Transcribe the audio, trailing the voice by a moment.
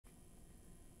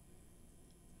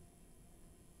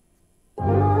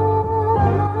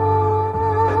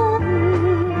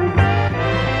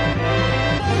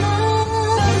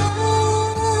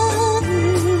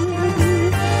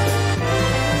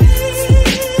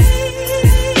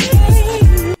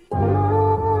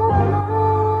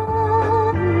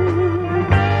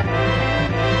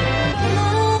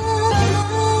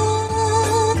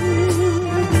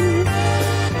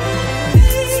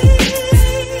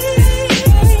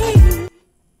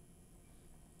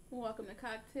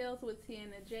Cocktails with T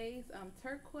and the J's. I'm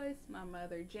Turquoise, my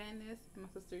mother Janice, and my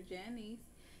sister Janice.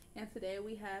 And today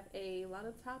we have a lot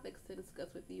of topics to discuss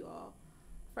with you all.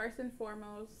 First and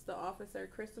foremost, the officer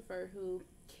Christopher who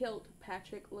killed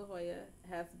Patrick LaHoya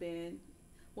has been,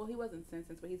 well, he wasn't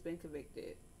sentenced, but he's been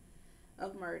convicted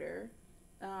of murder.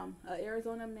 An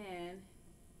Arizona man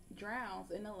drowns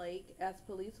in a lake as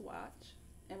police watch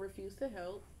and refuse to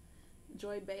help.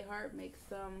 Joy Behar makes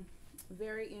some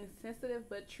very insensitive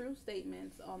but true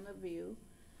statements on The View.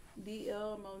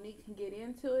 DL Monique can get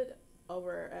into it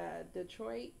over a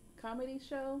Detroit comedy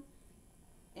show.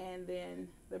 And then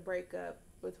the breakup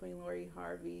between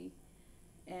Harvey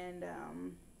and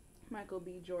Michael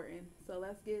B. Jordan. So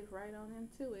let's get right on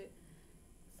into it.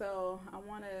 So I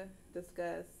want to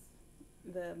discuss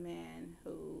the man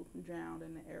who drowned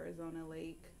in the Arizona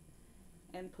lake,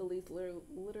 and police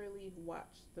literally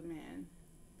watched the man.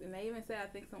 And they even said, I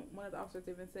think one of the officers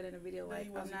even said in a video, like,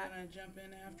 he wasn't gonna jump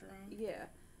in after him. Yeah.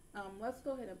 Let's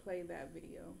go ahead and play that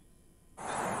video.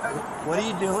 What are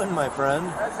you doing, my friend?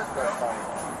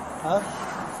 Huh?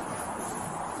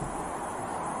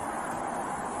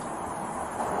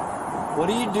 What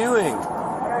are you doing? I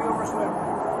gotta go for a swim.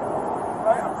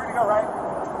 Right, I'm free to go, right?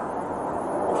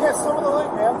 You can't swim in the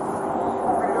lake, man.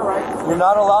 I'm free to go, right? You're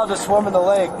not allowed to swim in the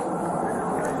lake.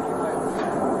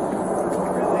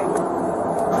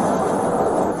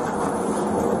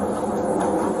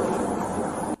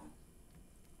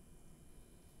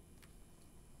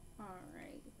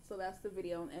 So that's the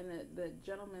video, and the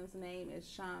gentleman's name is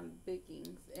Sean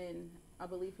Bickings, and I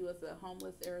believe he was a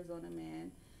homeless Arizona man,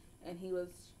 and he was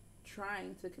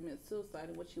trying to commit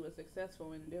suicide, which he was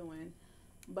successful in doing.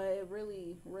 But it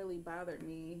really, really bothered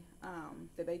me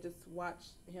that they just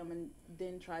watched him and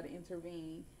didn't try to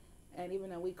intervene. And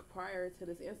even a week prior to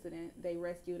this incident, they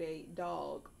rescued a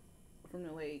dog from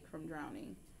the lake from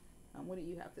drowning. What do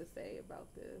you have to say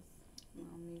about this?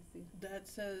 That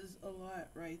says a lot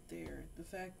right there. The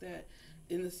fact that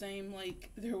in the same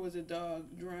lake there was a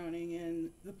dog drowning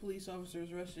and the police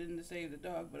officers rushed in to save the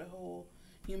dog, but a whole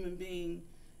human being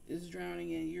is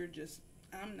drowning and you're just,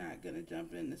 I'm not going to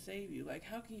jump in to save you. Like,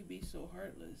 how can you be so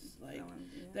heartless? Like,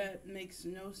 that makes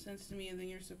no sense to me. And then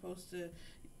you're supposed to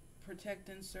protect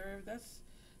and serve.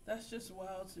 That's just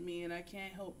wild to me, and I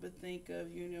can't help but think of,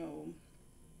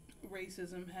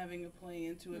 racism having a play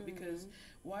into it, because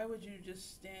why would you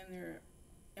just stand there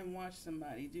and watch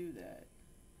somebody do that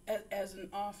as an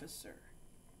officer?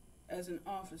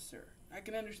 I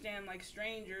can understand, like,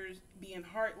 strangers being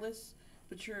heartless,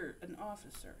 but you're an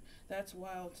officer. That's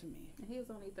wild to me. He was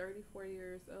only 34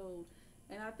 years old,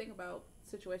 and I think about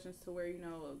situations to where,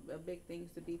 a big thing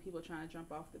used to be people trying to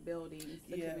jump off the buildings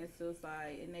to commit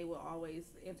suicide, and they will always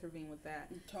intervene with that.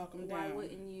 Talk them Why down.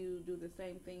 wouldn't you do the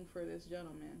same thing for this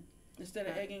gentleman? Instead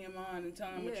of egging him on and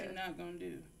telling him what you're not going to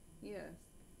do. Yes.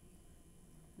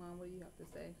 Mom, what do you have to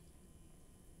say?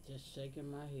 Just shaking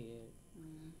my head.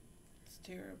 It's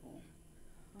terrible.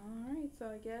 All right, so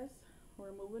I guess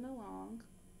we're moving along.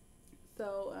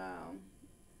 So,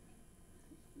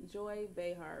 Joy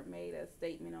Behar made a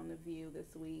statement on The View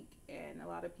this week, and a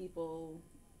lot of people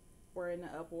were in an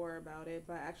uproar about it,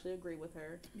 but I actually agree with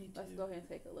her. Me too. Let's go ahead and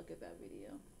take a look at that video.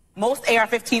 Most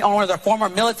AR-15 owners are former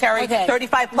military,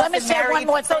 35 plus Let me and say married. one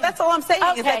more So thing. that's all I'm saying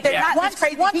is that they're not these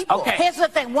crazy people. Okay. Here's the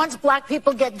thing. Once black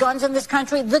people get guns in this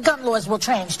country, the gun laws will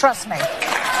change. Trust me. That's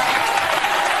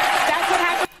what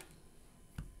happened.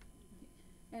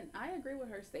 And I agree with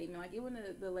her statement. Like, even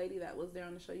the lady that was there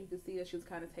on the show, you could see that she was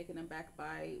kind of taken aback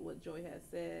by what Joy had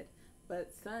said.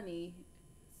 But Sonny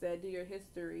said, do your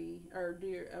history, or do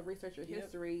your research your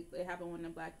history. It happened when the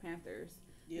Black Panthers,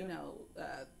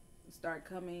 start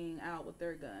coming out with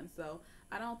their guns. So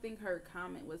I don't think her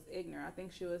comment was ignorant. I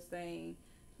think she was saying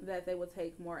that they would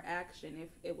take more action if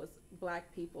it was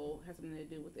black people had something to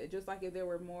do with it. Just like if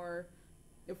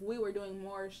we were doing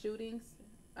more shootings,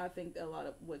 I think a lot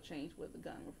of would change with the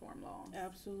gun reform law.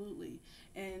 Absolutely.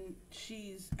 And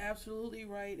she's absolutely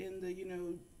right in the,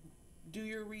 do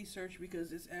your research,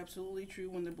 because it's absolutely true.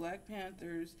 When the Black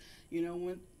Panthers,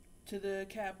 went to the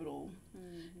Capitol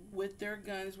with their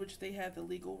guns, which they had the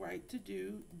legal right to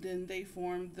do, then they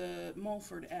formed the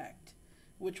Mulford Act,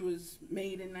 which was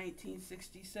made in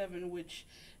 1967, which,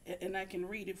 and I can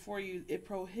read it for you, it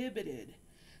prohibited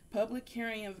public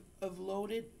carrying of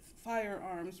loaded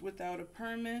firearms without a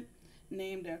permit,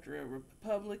 named after a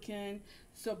Republican.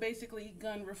 So basically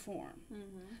gun reform.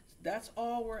 That's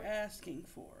all we're asking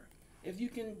for. If you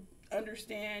can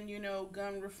understand,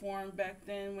 gun reform back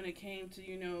then when it came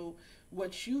to,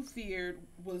 what you feared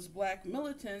was black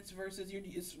militants versus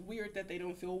it's weird that they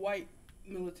don't feel white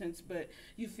militants, but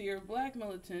you fear black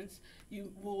militants,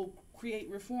 you will create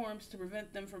reforms to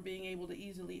prevent them from being able to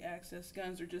easily access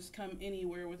guns or just come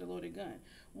anywhere with a loaded gun.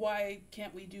 Why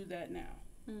can't we do that now?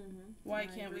 Mm-hmm. Why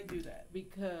can't we do that?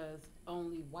 Because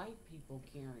only white people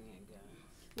carrying guns.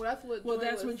 Well,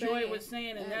 that's what Joy was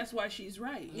saying, and that's why she's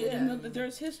right. Yeah. And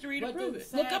there's history to But prove the it.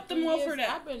 sad Look up the thing law is, for that.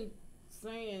 I've been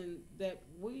saying that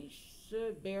we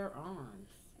should bear arms.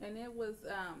 And it was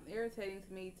irritating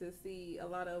to me to see a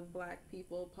lot of black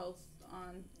people post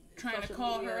on Trying to social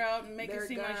call media her out and make it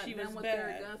seem like she was them with their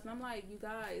bad. guns. And I'm like, you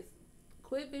guys,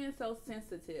 quit being so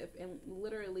sensitive and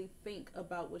literally think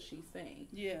about what she's saying.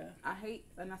 Yeah. I hate,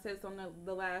 and I said this on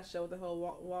the last show, the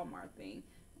whole Walmart thing.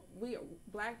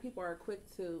 Black people are quick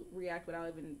to react without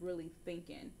even really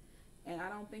thinking. And I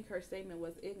don't think her statement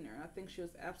was ignorant. I think she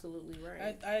was absolutely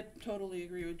right. I totally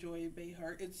agree with Joy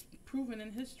Behar. It's proven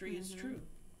in history. It's true.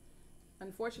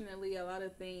 Unfortunately, a lot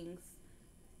of things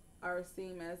are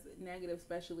seen as negative,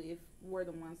 especially if we're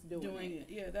the ones doing it.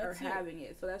 Yeah, that's or having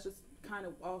it. So that's just kind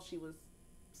of all she was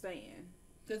saying.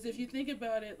 Because if you think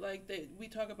about it, like we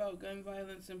talk about gun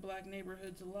violence in black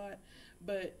neighborhoods a lot,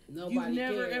 but Nobody you've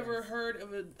never cares. ever heard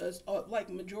of a like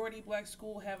majority black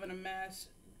school having a mass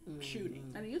shooting.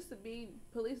 And it used to be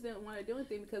police didn't want to do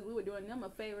anything because we were doing them a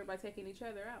favor by taking each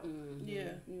other out.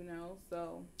 Yeah. You know,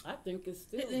 so. I think it's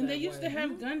still And they that used way. to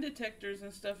have gun detectors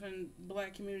and stuff in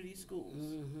black community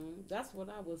schools. That's what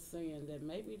I was saying, that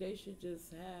maybe they should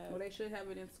just have... Well, they should have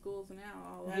it in schools now.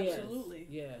 All over. Yes, Absolutely.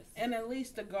 Yes. And at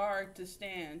least a guard to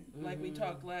stand, like we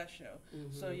talked last show.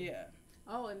 So, yeah.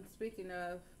 Oh, and speaking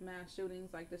of mass shootings,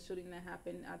 like the shooting that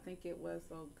happened, I think it was,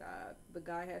 oh God, the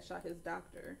guy had shot his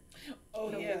doctor. Oh,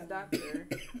 Killed yeah. his doctor.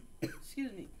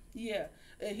 Excuse me. Yeah.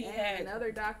 He And had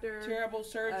another doctor. terrible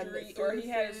surgery, or he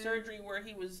had a citizen. surgery where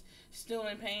he was still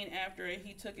in pain after, and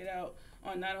he took it out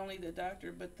on not only the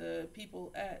doctor but the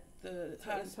people at the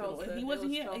hospital. Tulsa. And he It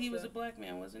wasn't. was He was Tulsa. a black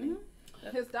man, wasn't he?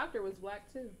 His doctor was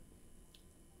black too.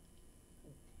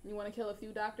 You want to kill a few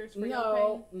doctors for your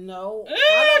pain? No.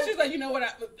 She's like, you know what?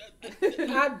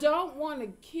 I don't want to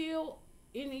kill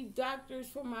any doctors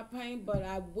for my pain, but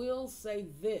I will say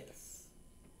this.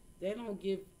 They don't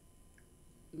give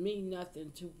me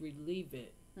nothing to relieve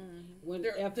it. When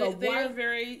They're if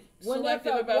very when if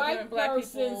selective a about white giving black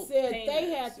person people said pain they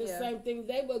meds. had the Yeah. same thing,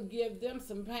 they would give them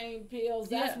some pain pills.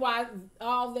 That's Yeah. why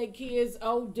all their kids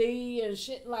OD and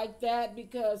shit like that,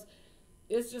 because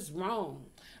it's just wrong.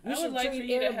 I would like for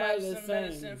you to have some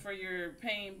medicine for your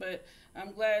pain, but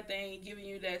I'm glad they ain't giving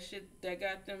you that shit that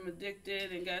got them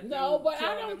addicted and got No, them but I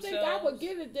killing don't think I themselves. would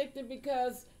get addicted,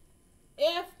 because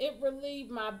if it relieved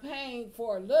my pain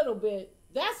for a little bit,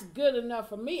 that's good enough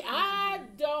for me. I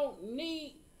don't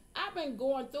need, I've been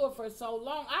going through it for so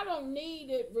long, I don't need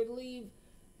it relieved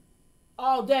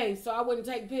all day, so I wouldn't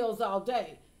take pills all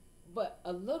day. But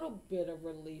a little bit of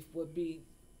relief would be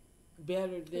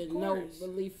better than no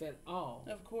relief at all.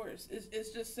 Of course. It's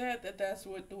just sad that that's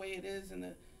the way it is in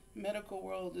the medical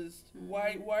world. Is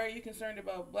why are you concerned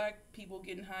about black people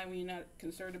getting high when you're not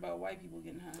concerned about white people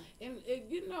getting high? And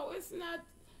you know, it's not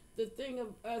the thing of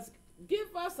us.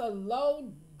 Give us a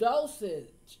low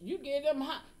dosage. You get them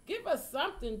high. Give us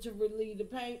something to relieve the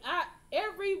pain.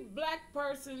 Every black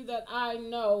person that I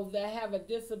know that have a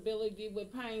disability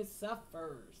with pain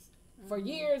suffers for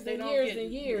years and years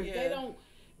and years. Yeah. They don't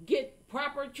get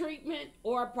proper treatment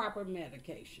or proper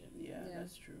medication. Yeah,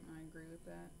 that's true. I agree with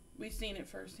that. We've seen it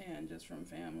firsthand just from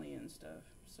family and stuff.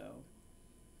 So,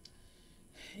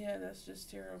 yeah, that's just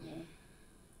terrible.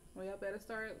 Well, y'all better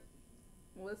start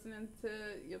listening to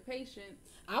your patients.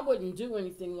 I wouldn't do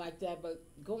anything like that, but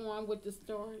go on with the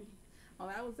story. Oh,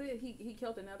 that was it. He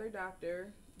killed another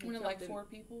doctor. Like 4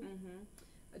 people?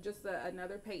 Mm-hmm. Just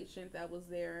another patient that was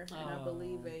there, and I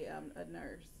believe a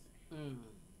nurse.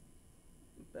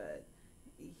 But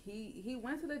he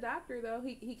went to the doctor though.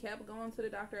 He kept going to the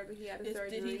doctor after he had a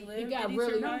surgery. Did he live? He got Did he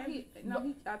really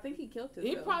survive? I think he killed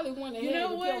himself. He probably went ahead You know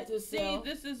and what? killed himself. See,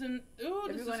 this isn't. Ooh,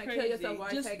 If this you're is gonna crazy. kill yourself,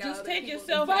 why just take out take other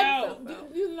yourself people's- out.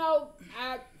 But, you know,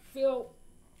 I feel,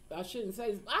 I shouldn't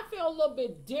say this, I feel a little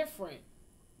bit different,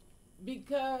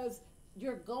 because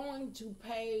you're going to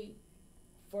pay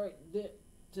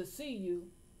to see you.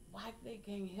 Why they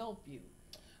can't help you?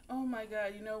 Oh my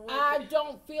God! You know what? I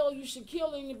don't feel you should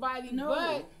kill anybody,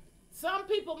 but some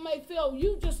people may feel,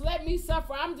 you just let me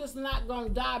suffer. I'm just not going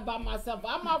to die by myself.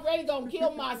 I'm already going to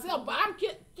kill myself, but I'm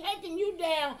taking you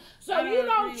down so you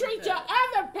don't treat your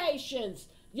other patients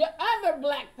Your other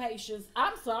black patients,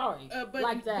 I'm sorry,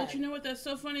 like that. But you know what? That's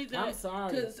so funny. I'm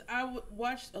sorry. Because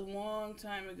watched a long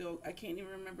time ago. I can't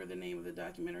even remember the name of the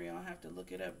documentary. I'll have to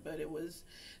look it up. But there was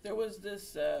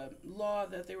this law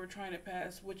that they were trying to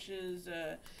pass, which is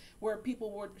where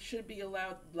people should be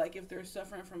allowed, like if they're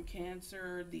suffering from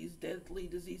cancer, these deadly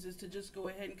diseases, to just go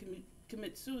ahead and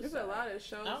commit suicide. There's a lot of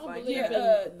shows like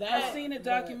that. I've seen a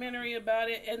documentary about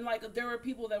it, and like there were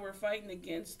people that were fighting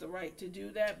against the right to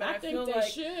do that. But I feel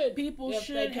like people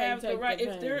should have the right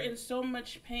if they're in so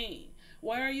much pain.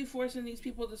 Why are you forcing these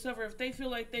people to suffer? If they feel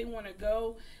like they want to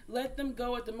go, let them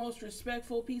go at the most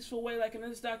respectful, peaceful way. Like in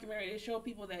this documentary, they show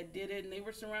people that did it, and they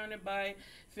were surrounded by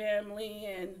family,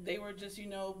 and they were just,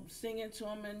 singing to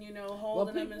them and,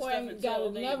 holding them and stuff. Well, people ain't got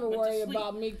to never worry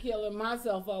about me killing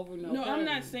myself over No, I'm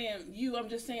not saying you. I'm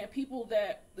just saying people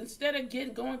that, instead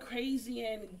of going crazy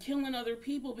and killing other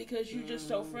people because you're just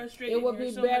so frustrated, it would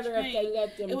be better if they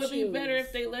let them choose. It would be better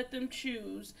if they let them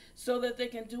choose so that they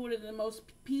can do it in the most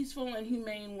peaceful and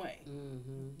humane way.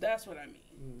 That's what I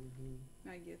mean.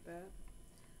 I get that.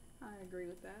 I agree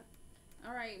with that.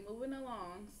 All right, moving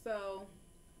along. So,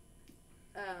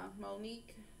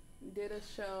 Monique did a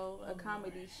show, a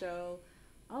comedy show.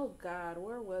 Oh God,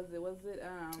 where was it? Was it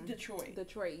Detroit?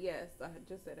 Detroit, yes. I had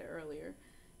just said it earlier.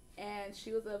 And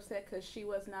she was upset because she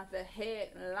was not the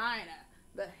headliner.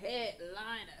 The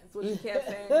headliner is what she kept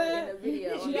saying in the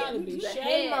video. She ought to be the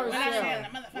shame herself.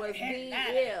 Was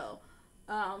D.L.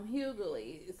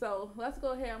 Hughley. So let's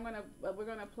go ahead. We're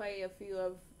gonna play a few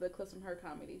of the clips from her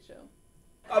comedy show.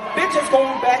 A bitch is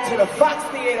going back to the Fox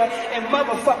Theater in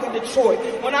motherfucking Detroit.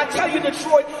 When I tell you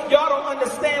Detroit, y'all don't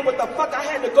understand what the fuck I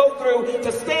had to go through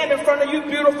to stand in front of you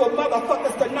beautiful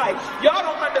motherfuckers tonight. Y'all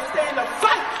don't understand the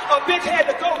fight a bitch had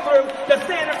to go through to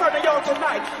stand in front of y'all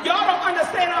tonight. Y'all don't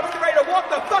understand I was ready to walk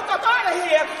the fuck up out of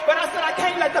here, but I said I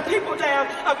can't let the people down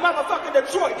of motherfucking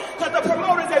Detroit, because the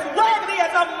promoters as raggedy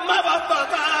as a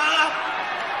motherfucker.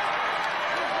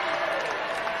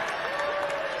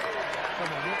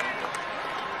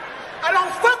 I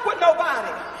don't fuck with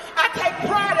nobody. I take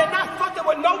pride in not fucking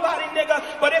with nobody, nigga.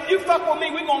 But if you fuck with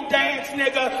me, we gon' dance,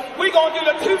 nigga. We gon' do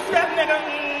the two-step, nigga.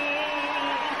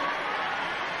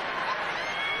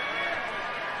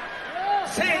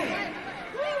 See?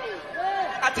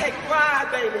 I take pride,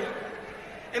 baby.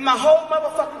 In my whole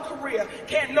motherfucking career,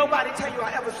 can't nobody tell you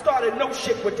I ever started no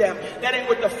shit with them. That ain't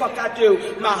what the fuck I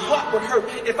do. My heart would hurt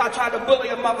if I tried to bully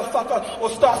a motherfucker or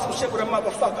start some shit with a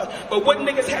motherfucker. But what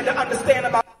niggas had to understand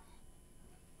about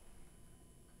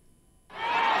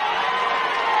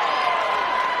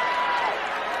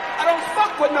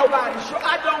with nobody, sure,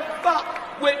 I don't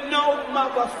fuck with no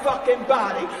motherfucking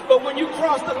body. But when you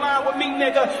cross the line with me,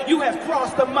 nigga, you have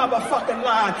crossed the motherfucking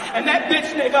line. And that bitch,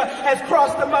 nigga, has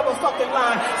crossed the motherfucking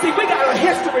line. See, we got a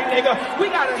history, nigga. We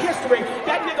got a history.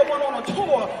 That nigga went on a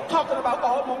tour talking about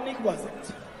all Monique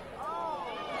wasn't.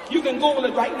 You can Google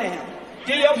it right now.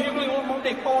 D.L. Hughley on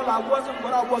Monique, all I wasn't,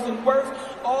 what I wasn't worth,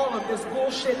 all of this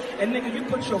bullshit. And nigga, you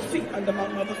put your feet under my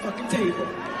motherfucking table.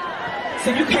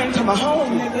 See, you came to my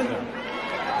home, nigga.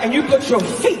 And you put your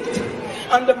feet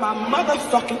under my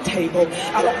motherfucking table.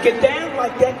 I don't get down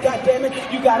like that, goddammit.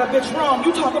 You got a bitch wrong.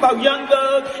 You talk about Young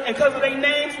Thug, and because of their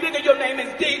names, nigga, your name is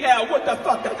DL. What the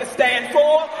fuck does it stand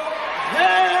for?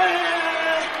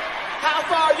 Hey, how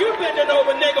far you bending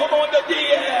over, nigga, on the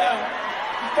DL?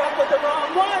 You fuck with the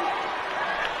wrong one?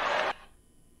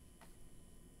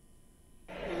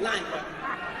 Liner.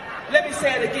 Let me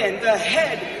say it again. The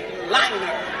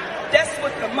headliner. That's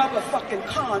what the motherfucking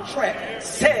contract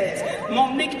says.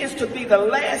 Monique is to be the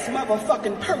last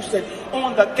motherfucking person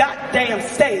on the goddamn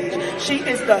stage. She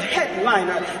is the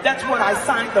headliner. That's what I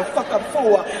signed the fuck up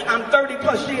for. I'm 30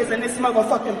 plus years in this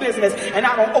motherfucking business, and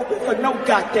I don't open for no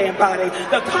goddamn body.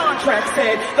 The contract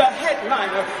said the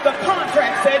headliner. The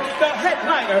contract said the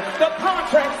headliner. The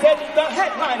contract said the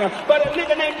headliner. But a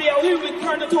nigga named D.L. Hughley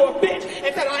turned into a bitch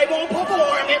and said, I won't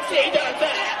perform if she does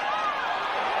that.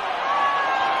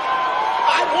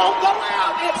 I won't go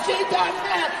out if she does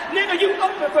that. Nigga, you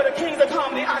open for the kings of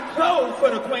comedy. I close for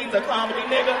the queens of comedy,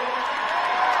 nigga.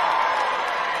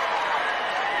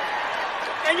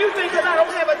 And you think that I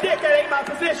don't have a dick, that ain't my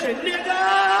position, nigga.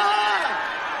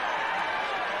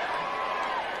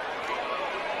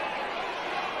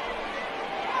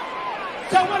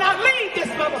 So when I leave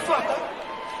this motherfucker,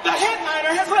 the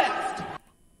headliner has left.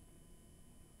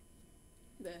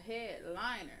 The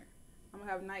headliner. I'm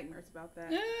gonna have nightmares about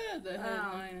that. Yeah, the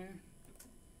headliner.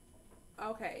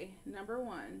 Okay, number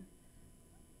one.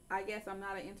 I guess I'm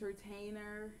not an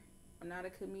entertainer. I'm not a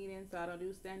comedian, so I don't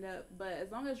do stand-up. But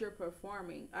as long as you're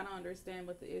performing, I don't understand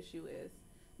what the issue is.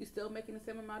 You're still making the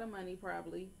same amount of money,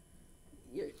 probably.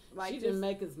 you're like she didn't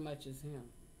make as much as him.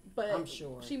 But I'm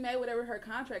sure she made whatever her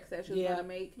contract said she was going to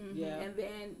make, and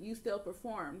then you still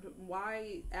performed.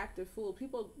 Why act a fool?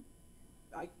 People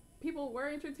were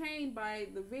entertained by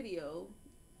the video,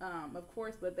 of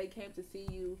course, but they came to see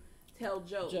you tell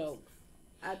jokes.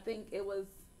 I think it was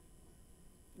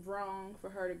wrong for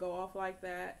her to go off like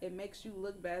that. It makes you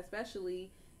look bad,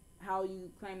 especially how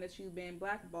you claim that you've been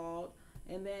blackballed,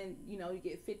 and then you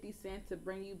get 50 Cent to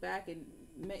bring you back and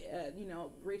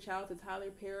reach out to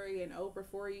Tyler Perry and Oprah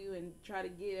for you and try to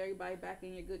get everybody back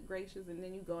in your good graces, and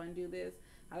then you go and do this.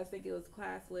 I just think it was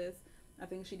classless. I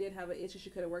think she did have an issue.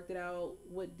 She could have worked it out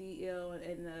with DL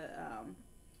and the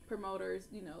promoters,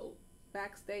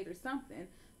 backstage or something.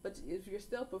 But if you're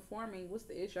still performing, what's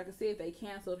the issue? I can see if they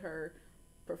canceled her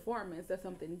performance, that's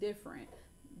something different.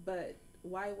 But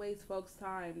why waste folks'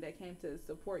 time that came to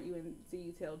support you and see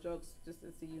you tell jokes just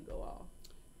to see you go off?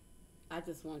 I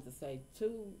just wanted to say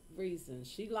 2 reasons.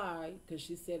 She lied because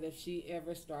she said if she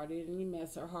ever started any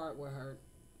mess, her heart would hurt.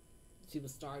 She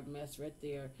would start mess right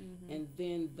there. Mm-hmm. And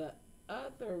then the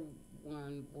other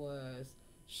one was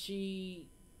she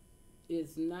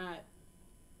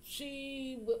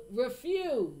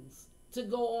refused to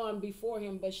go on before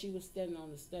him, but she was standing on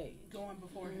the stage. Going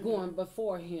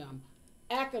before him.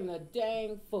 Acting a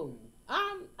dang fool.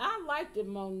 I liked it,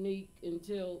 Monique,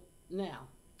 until now.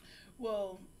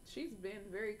 Well, she's been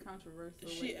very controversial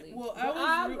lately. Well,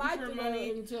 I was rooting for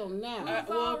Monique until now.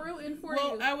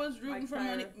 I was rooting for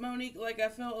Monique. Like, I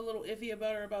felt a little iffy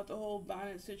about her about the whole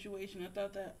bonnet situation. I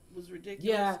thought that was ridiculous.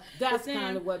 Yeah, that's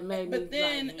kind of what made me. But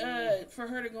then for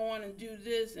her to go on and do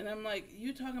this, and I'm like,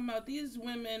 you talking about these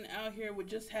women out here with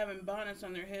just having bonnets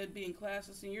on their head, being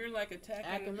classless, and you're like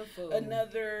attacking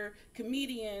another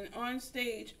comedian on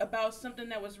stage about something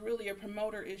that was really a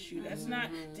promoter issue. That's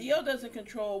not. DL doesn't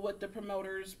control what the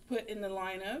promoters put in the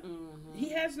lineup. He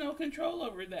has no control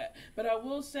over that. But I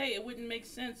will say it wouldn't make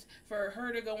sense for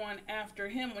her to go on after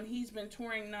him when he's been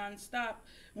touring nonstop,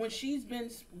 when she's been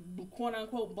quote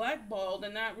unquote blackballed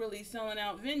and not really selling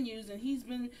out venues, and he's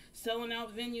been selling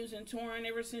out venues and touring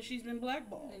ever since she's been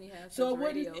blackballed. And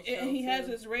he has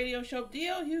his radio show.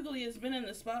 DL Hughley has been in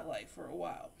the spotlight for a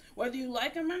while. Whether you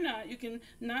like him or not, you can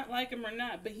not like him or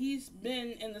not, but he's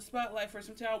been in the spotlight for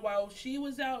some time. While she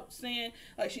was out saying,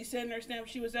 like she said in her stamp,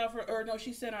 she was out for, or no,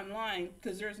 she said online,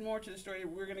 because there's more to the story.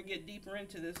 We're going to get deeper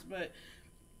into this, but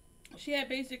she had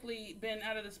basically been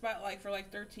out of the spotlight for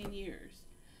like 13 years.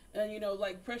 And,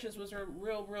 like Precious was her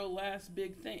real last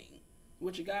big thing,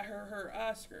 which got her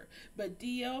Oscar. But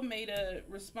DL made a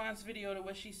response video to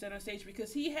what she said on stage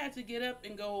because he had to get up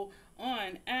and go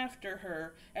on after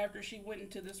her, after she went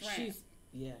into this rant.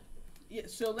 Yeah,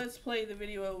 so let's play the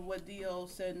video of what DL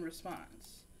said in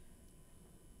response.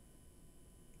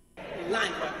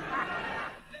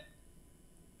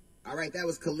 All right, that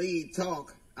was Khalid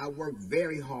talk. I work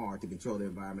very hard to control the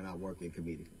environment I work in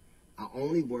comedically. I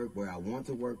only work where I want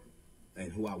to work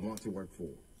and who I want to work for.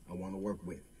 I want to work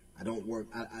with. I don't work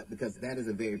because that is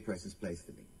a very precious place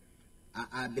to me.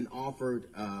 I've been offered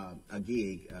a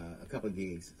gig, a couple of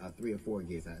gigs, 3 or 4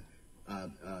 gigs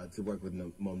to work with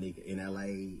Monique in LA,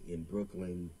 in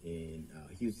Brooklyn, in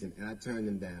Houston, and I turned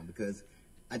them down because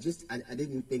I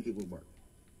didn't think it would work.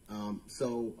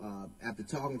 So after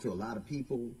talking to a lot of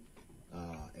people,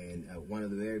 and one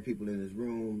of the very people in this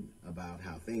room about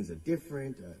how things are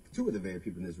different, 2 of the very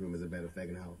people in this room, as a matter of fact,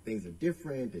 and how things are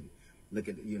different, and look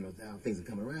at how things are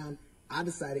coming around, I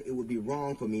decided it would be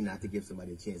wrong for me not to give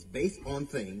somebody a chance based on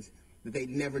things that they'd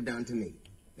never done to me.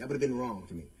 That would have been wrong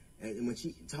to me. And when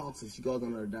she talks, she goes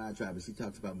on her diatribe, and she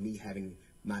talks about me having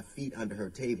my feet under her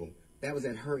table. That was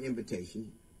at her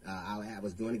invitation. I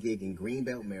was doing a gig in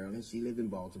Greenbelt, Maryland. She lived in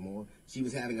Baltimore. She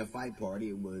was having a fight party.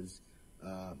 It was,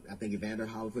 I think, Evander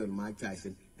Holyfield and Mike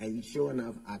Tyson. And sure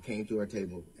enough, I came to her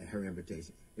table at her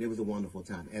invitation. And it was a wonderful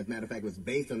time. As a matter of fact, it was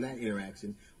based on that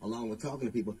interaction, along with talking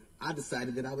to people, I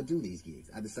decided that I would do these gigs.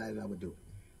 I decided I would do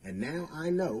it. And now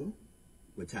I know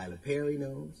what Tyler Perry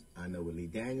knows. I know what Lee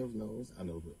Daniels knows. I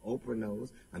know what Oprah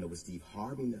knows. I know what Steve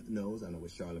Harvey knows. I know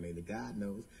what Charlamagne the God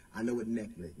knows. I know what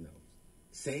Netflix knows.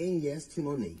 Saying yes to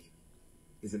Monique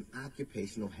is an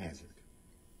occupational hazard.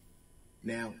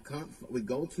 Now,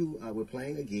 we're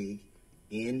playing a gig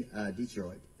in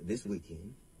Detroit this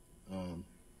weekend.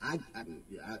 I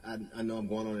know I'm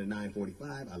going on at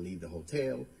 9:45. I leave the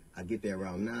hotel. I get there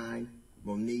around 9.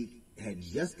 Monique had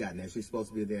just gotten there. She was supposed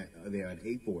to be there at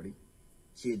 8:40.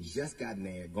 She had just gotten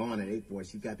there, gone at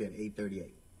 8:40. She got there at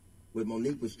 8:38. What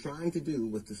Monique was trying to do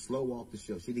was to slow walk the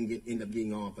show. She didn't end up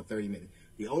getting on for 30 minutes.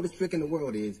 The oldest trick in the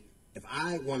world is If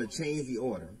I want to change the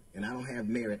order and I don't have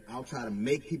merit, I'll try to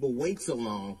make people wait so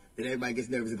long that everybody gets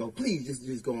nervous and go, please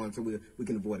just go on so we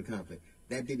can avoid a conflict.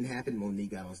 That didn't happen.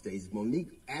 Monique got on stage.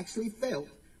 Monique actually felt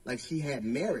like she had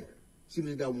merit. She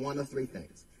would have done one of three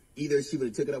things. Either she would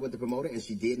have took it up with the promoter, and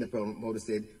she did, and the promoter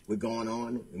said, we're going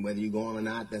on, and whether you're going or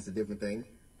not, that's a different thing.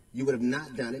 You would have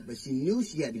not done it, but she knew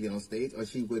she had to get on stage, or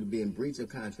she would have been in breach of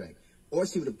contract, or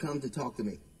she would have come to talk to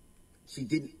me. She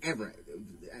didn't ever,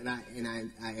 and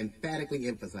I emphatically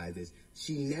emphasize this,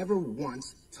 she never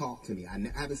once talked to me. I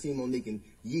haven't seen Monique in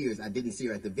years. I didn't see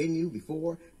her at the venue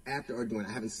before, after, or during.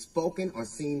 I haven't spoken or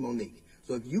seen Monique.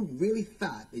 So if you really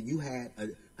thought that you had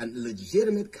a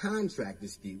legitimate contract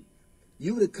dispute,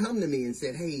 you would have come to me and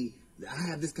said, hey, I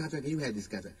have this contract and you had this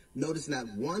contract. Notice not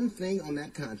one thing on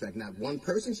that contract, not one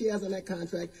person she has on that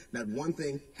contract, not one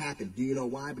thing happened. Do you know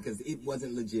why? Because it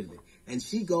wasn't legitimate. And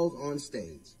she goes on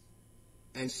stage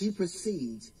and she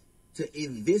proceeds to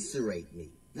eviscerate me.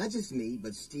 Not just me,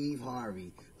 but Steve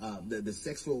Harvey, the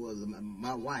sexual,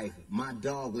 my wife, my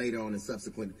dog later on in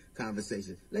subsequent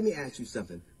conversation. Let me ask you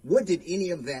something. What did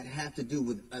any of that have to do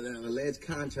with an alleged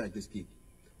contract dispute?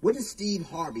 What did Steve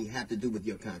Harvey have to do with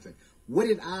your contract? What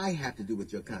did I have to do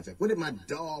with your contract? What did my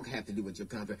dog have to do with your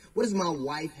contract? What does my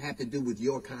wife have to do with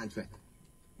your contract?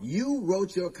 You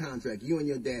wrote your contract, you and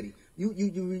your daddy.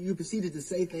 You proceeded to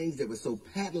say things that were so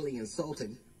patently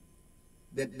insulting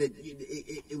that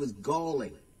it was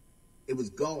galling. It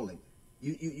was galling.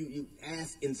 You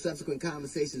asked in subsequent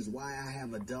conversations why I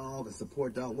have a dog, a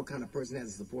support dog, what kind of person has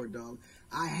a support dog.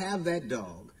 I have that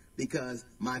dog because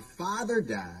my father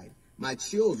died. My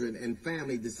children and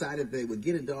family decided they would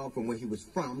get a dog from where he was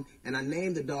from, and I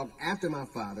named the dog after my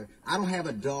father. I don't have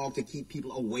a dog to keep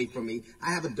people away from me.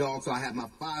 I have a dog so I have my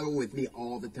father with me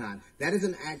all the time. That is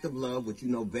an act of love which you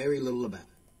know very little about.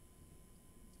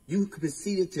 You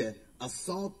proceeded to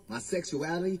assault my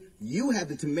sexuality. You have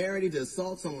the temerity to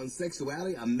assault someone's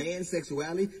sexuality, a man's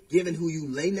sexuality, given who you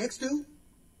lay next to?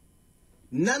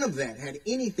 None of that had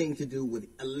anything to do with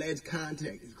alleged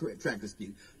contract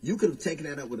dispute. You could have taken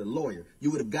that up with a lawyer.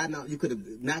 You would have gotten out. You could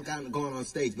have not gone on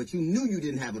stage, but you knew you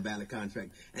didn't have a valid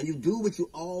contract. And you do what you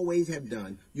always have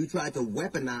done. You tried to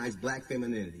weaponize black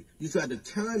femininity. You tried to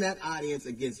turn that audience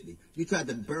against me. You tried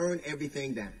to burn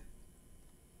everything down.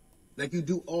 Like you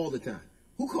do all the time.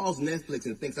 Who calls Netflix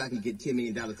and thinks I can get $10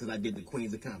 million because I did the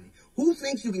Queens of Comedy? Who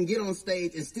thinks you can get on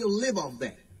stage and still live off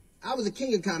that? I was a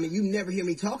king of comedy. You never hear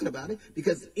me talking about it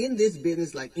because in this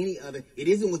business, like any other, it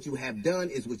isn't what you have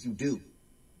done, it's what you do.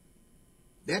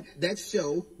 That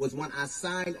show was one I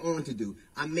signed on to do.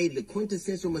 I made the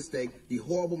quintessential mistake, the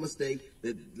horrible mistake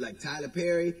that like Tyler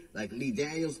Perry, like Lee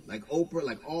Daniels, like Oprah,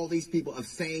 like all these people of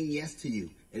saying yes to you.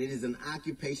 And it is an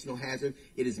occupational hazard.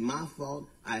 It is my fault.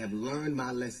 I have learned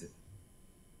my lesson.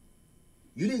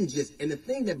 You didn't just, and the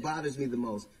thing that bothers me the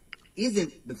most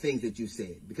isn't the things that you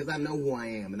said, because I know who I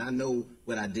am and I know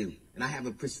what I do. And I have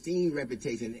a pristine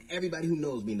reputation and everybody who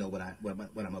knows me know what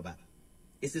I'm about.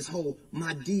 It's this whole,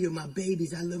 my dear, my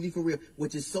babies, I love you for real,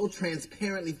 which is so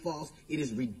transparently false, it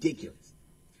is ridiculous.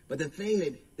 But the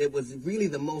thing that was really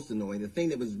the most annoying, the thing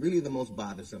that was really the most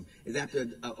bothersome, is after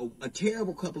a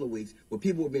terrible couple of weeks where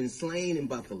people were being slain in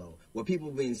Buffalo, where people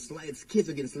were being slain, kids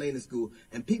were getting slain in school,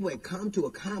 and people had come to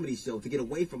a comedy show to get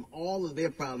away from all of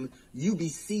their problems, you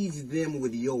besieged them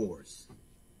with yours.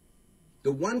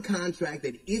 The one contract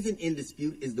that isn't in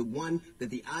dispute is the one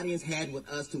that the audience had with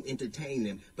us to entertain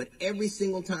them. But every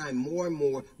single time, more and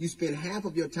more, you spend half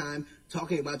of your time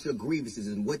talking about your grievances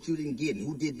and what you didn't get and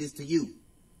who did this to you.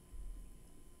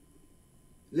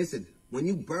 Listen, when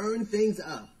you burn things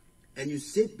up and you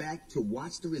sit back to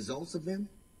watch the results of them,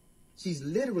 she's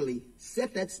literally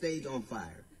set that stage on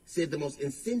fire, said the most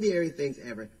incendiary things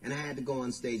ever, and I had to go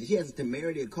on stage. If she has the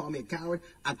temerity to call me a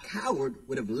coward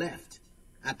would have left.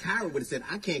 A coward would have said,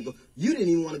 I can't go. You didn't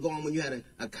even want to go on when you had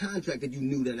a contract that you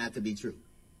knew that not to be true.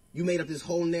 You made up this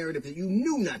whole narrative that you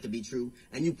knew not to be true,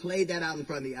 and you played that out in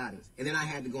front of the audience. And then I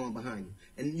had to go on behind you.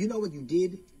 And you know what you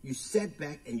did? You sat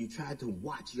back and you tried to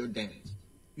watch your damage.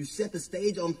 You set the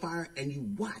stage on fire and you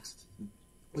watched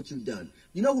what you've done.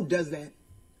 You know who does that?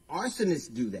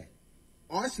 Arsonists do that.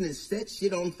 Arsonists set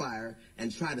shit on fire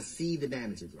and try to see the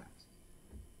damage it drives.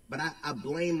 But I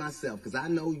blame myself because I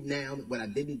know now what I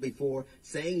didn't before.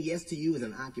 Saying yes to you is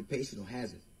an occupational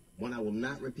hazard, one I will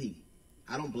not repeat.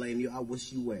 I don't blame you. I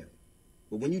wish you well.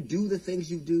 But when you do the things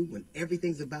you do, when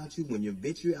everything's about you, when you're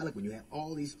vitriolic, when you have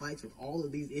all these fights with all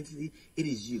of these entities, it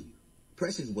is you.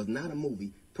 Precious was not a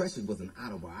movie. Precious was an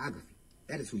autobiography.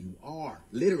 That is who you are,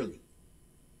 literally.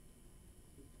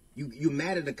 You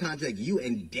mad at the contract you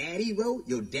and daddy wrote,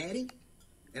 your daddy?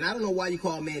 And I don't know why you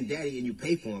call a man daddy and you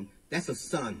pay for him. That's a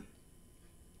son.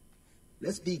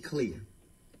 let's be clear.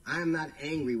 I am not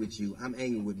angry with you. I'm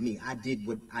angry with me. I did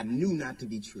what I knew not to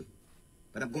be true.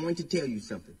 But I'm going to tell you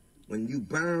something. When you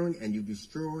burn and you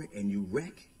destroy and you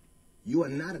wreck, you are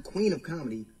not a queen of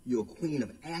comedy. You're a queen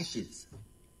of ashes.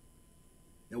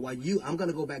 Now, I'm going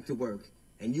to go back to work,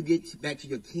 and you get back to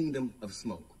your kingdom of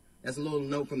smoke. That's a little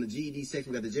note from the GED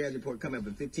section. We got the Jazz Report coming up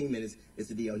in 15 minutes. It's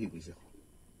the D.L. Hughley Show.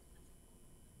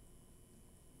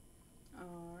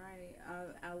 All right.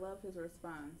 I love his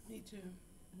response. Me too.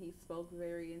 He spoke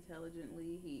very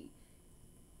intelligently. He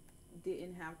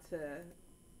didn't have to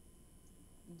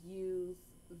use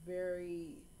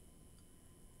very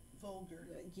vulgar.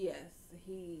 Yes,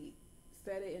 he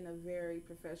said it in a very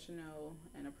professional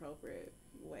and appropriate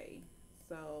way.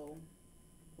 So,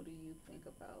 what do you think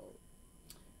about?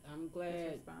 I'm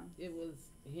glad it was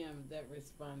him that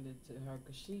responded to her,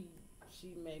 because she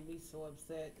made me so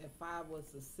upset. If I was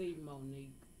to see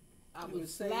Monique, I would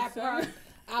slap her.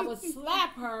 I would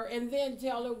slap her and then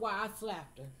tell her why I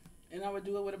slapped her. And I would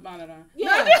do it with a bonnet on.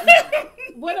 Yeah,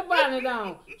 with a bonnet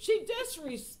on. She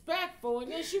disrespectful,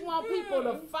 and then she want people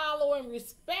to follow and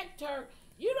respect her.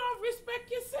 You don't respect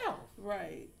yourself.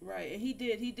 Right. And he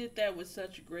did that with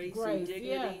such grace and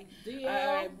dignity.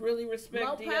 Yeah. I really respect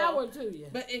more DL. Power to you.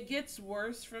 But it gets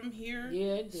worse from here.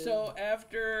 Yeah, it did. So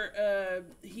after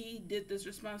he did this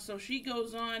response, so she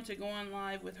goes on to go on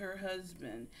live with her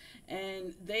husband,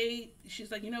 and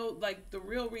she's like, like the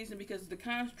real reason, because the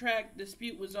contract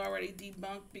dispute was already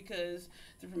debunked, because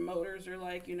the promoters are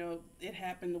like, it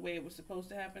happened the way it was supposed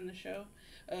to happen, the show.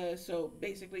 So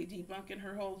basically debunking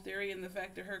her whole theory and the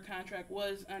fact that her contract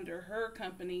was under her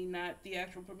company, not the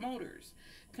actual promoter's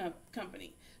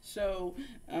company. So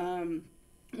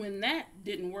when that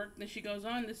didn't work, then she goes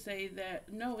on to say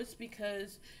that, no, it's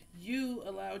because you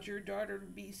allowed your daughter to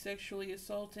be sexually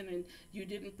assaulted and you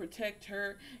didn't protect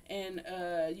her, and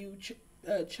you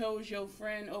chose your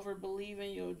friend over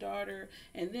believing your daughter.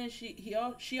 And then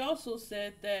she also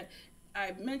said that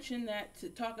I mentioned that to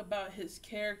talk about his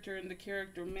character and the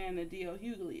character man that D.L.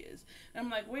 Hughley is. And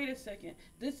I'm like, wait a second.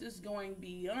 This is going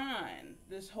beyond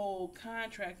this whole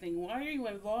contract thing. Why are you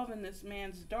involving this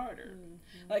man's daughter?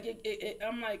 Mm-hmm. Like,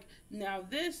 I'm like, now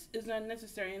this is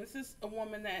unnecessary. And this is a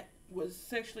woman that was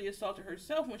sexually assaulted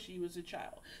herself when she was a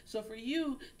child. So for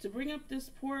you to bring up this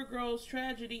poor girl's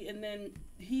tragedy, and then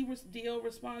D.L.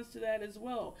 responds to that as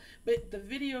well. But the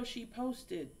video she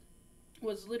posted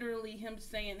was literally him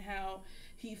saying how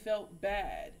he felt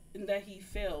bad and that he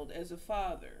failed as a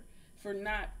father for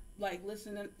not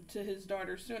listening to his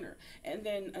daughter sooner. And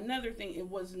then another thing, it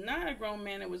was not a grown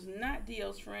man, it was not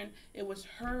DL's friend, it was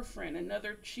her friend.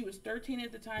 She was 13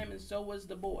 at the time, and so was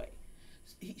the boy.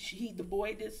 The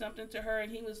boy did something to her,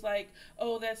 and he was like,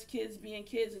 oh, that's kids being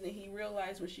kids. And then he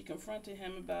realized when she confronted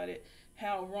him about it,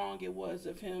 how wrong it was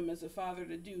of him as a father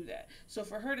to do that. So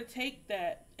for her to take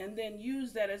that and then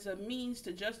use that as a means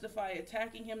to justify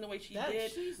attacking him the way she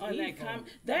did on that comment,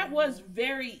 that was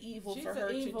very evil for her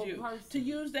to do. To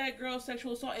use that girl's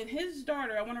sexual assault. And his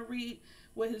daughter, I want to read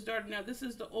what his daughter, now this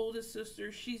is the oldest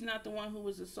sister. She's not the one who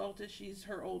was assaulted. She's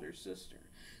her older sister.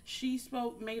 She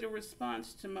made a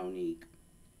response to Monique,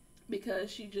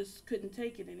 because she just couldn't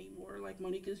take it anymore. Like,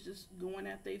 Monique is just going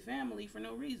at their family for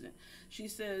no reason. She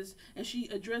says, and she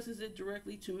addresses it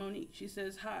directly to Monique. She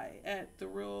says, hi, at The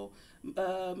Real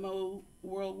Mo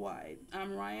Worldwide.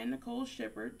 I'm Ryan Nicole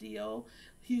Shepard, D.L.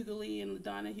 Hughley and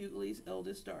LaDonna Hughley's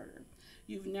eldest daughter.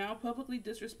 You've now publicly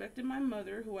disrespected my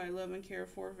mother, who I love and care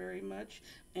for very much,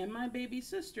 and my baby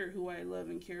sister, who I love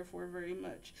and care for very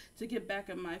much, to get back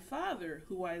at my father,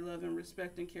 who I love and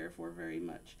respect and care for very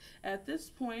much. At this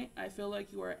point, I feel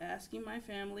like you are asking my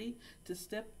family to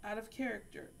step out of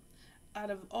character.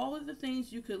 Out of all of the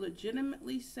things you could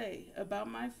legitimately say about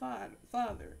my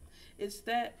father, it's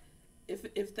that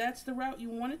if that's the route you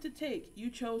wanted to take, you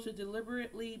chose to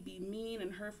deliberately be mean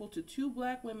and hurtful to two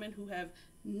black women who have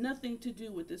nothing to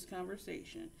do with this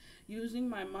conversation. Using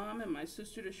my mom and my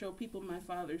sister to show people my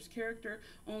father's character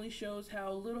only shows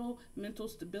how little mental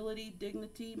stability,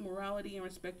 dignity, morality, and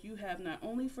respect you have, not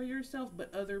only for yourself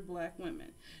but other black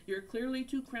women. You're clearly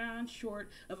 2 crowns short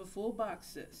of a full box,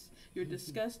 sis. You're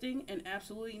disgusting and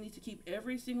absolutely need to keep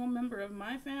every single member of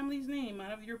my family's name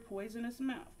out of your poisonous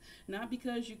mouth. Not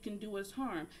because you can do us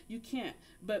harm, you can't,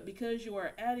 but because you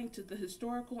are adding to the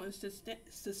historical and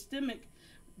systemic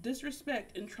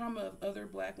disrespect and trauma of other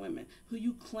black women who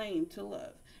you claim to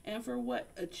love. And for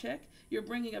what? A check? You're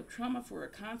bringing up trauma for a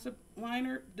concept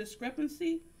liner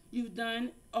discrepancy?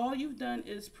 All you've done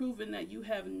is proven that you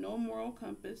have no moral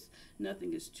compass.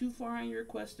 Nothing is too far on your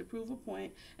quest to prove a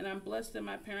point, and I'm blessed that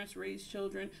my parents raised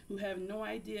children who have no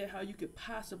idea how you could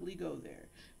possibly go there.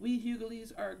 We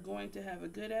Hughleys are going to have a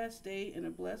good-ass day and a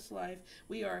blessed life.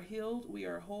 We are healed. We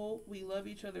are whole. We love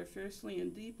each other fiercely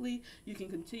and deeply. You can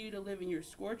continue to live in your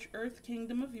scorched earth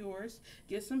kingdom of yours.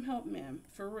 Get some help, ma'am,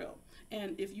 for real.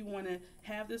 And if you want to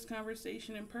have this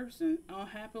conversation in person, I'll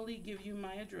happily give you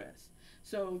my address.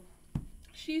 So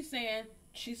she's saying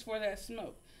she's for that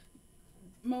smoke.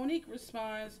 Monique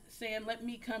responds saying, let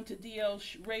me come to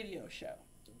DL's radio show.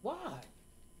 Why?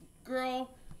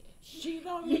 Girl. She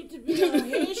don't need to be on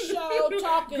his show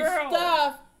talking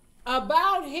stuff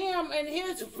about him and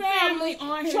his family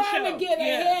on his trying show. to get a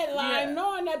headline, Yeah.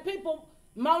 knowing that people,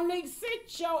 Monique,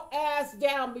 sit your ass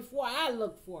down before I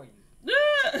look for you.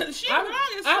 She's wrong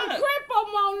as fuck. I'm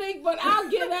crippled, Monique, but I'll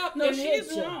get up No, and she's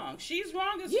hit you. wrong. She's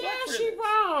wrong as Yeah, fuck. she's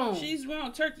wrong. She's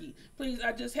wrong. Turkey, please,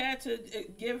 I just had to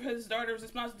give his daughter's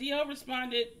response. DL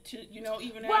responded to, even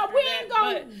after we that. ain't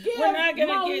gonna But give we're not going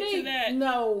to Monique get to that.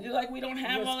 no Like, we don't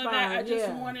have all of that. I just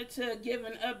yeah. wanted to give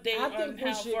an update I on think we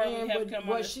how should far we end have with come on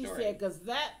what the she story. said, because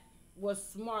that was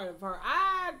smart of her.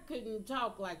 I couldn't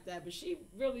talk like that, but she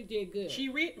really did good. She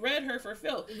read her for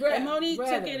Phil. Read- And Monique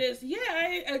read took her. it as,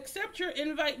 I accept your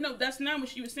invite. No, that's not what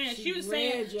she was saying. She was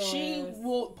saying read your she ass.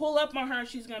 will pull up on her and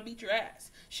she's going to beat your ass.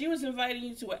 She was inviting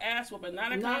you to an ass whooping,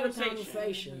 not a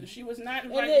conversation. She was not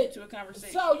inviting you to a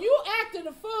conversation. So you acted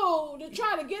a fool to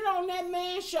try to get on that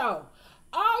man's show.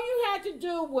 All you had to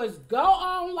do was go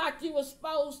on like you were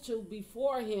supposed to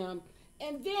before him,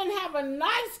 and then have a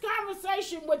nice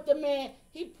conversation with the man.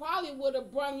 He probably would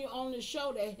have brought you on the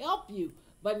show to help you.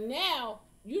 But now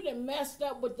you done messed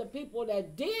up with the people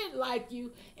that did like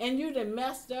you, and you done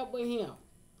messed up with him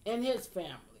and his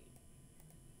family.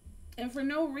 And for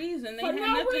no reason. They For had no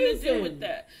nothing to do reason. with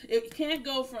that. It can't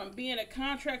go from being a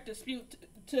contract dispute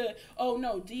to, oh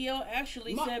no, DL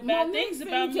actually said bad Monique things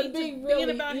about me seemed to to be being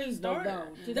really about his evil, daughter.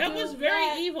 though, to That do was very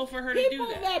that. evil for her to do People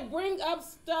that. that bring up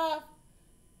stuff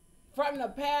from the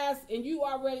past and you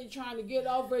already trying to get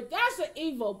over it, that's an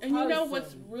evil person. And you know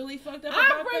what's really fucked up I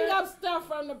about bring that? up stuff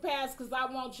from the past because I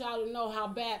want y'all to know how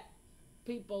bad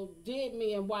people did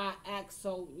me and why I act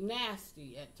so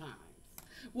nasty at times.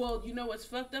 Well, you know what's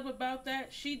fucked up about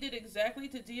that? She did exactly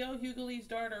to D.L. Hughley's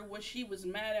daughter what she was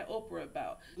mad at Oprah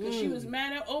about. Because she was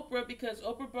mad at Oprah because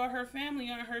Oprah brought her family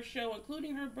on her show,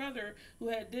 including her brother, who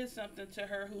had did something to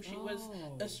her, who she was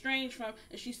estranged from.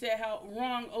 And she said how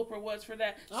wrong Oprah was for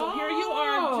that. So here you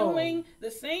are doing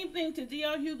the same thing to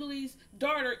D.L. Hughley's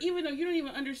daughter, even though you don't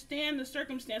even understand the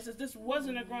circumstances. This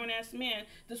wasn't a grown-ass man.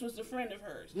 This was a friend of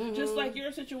hers. Just like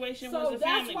your situation was a family. So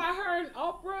that's why her and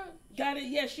Oprah got it.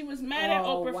 Yeah, she was mad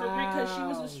at Oprah because she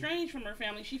was estranged from her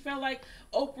family. She felt like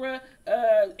Oprah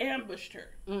ambushed her.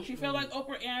 She felt like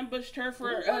Oprah ambushed her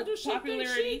for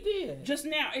popularity. She did? Just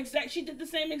now, she did the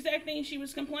same exact thing she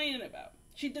was complaining about.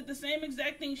 She did the same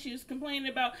exact thing she was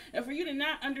complaining about. And for you to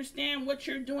not understand what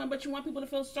you're doing, but you want people to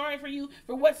feel sorry for you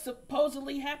for what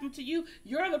supposedly happened to you,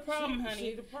 you're the problem, honey.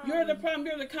 You're the problem.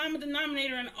 You're the common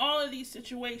denominator in all of these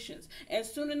situations. And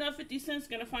soon enough, 50 Cent's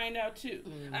going to find out, too.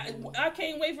 I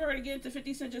can't wait for her to get into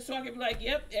 50 Cent just so I can be like,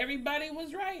 yep, everybody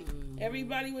was right.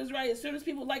 Everybody was right. As soon as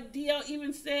people, like DL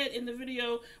even said in the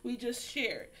video we just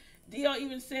shared, DL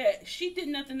even said, she did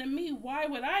nothing to me. Why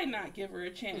would I not give her a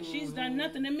chance? She's done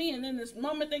nothing to me. And then this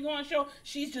moment they go on show,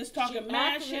 she's just talking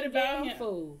mad shit about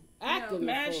him.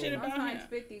 Mad shit about him.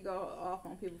 50 go off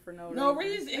on people for no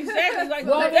reason. Exactly. Like,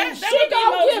 well, that she would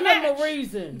don't be give Mo's him match. a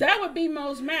reason. That would be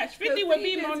Mo's match. 50 would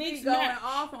be Monique's going match.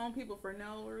 off on people for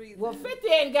no reason. Well, 50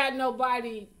 ain't got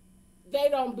nobody. They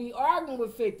don't be arguing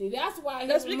with 50. That's why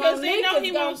That's because Monique they know is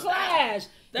he gonna won't clash.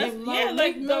 That's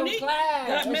like Monique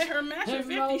got met her match at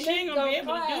 50. She ain't gonna be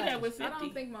able to do that with 50. I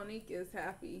don't think Monique is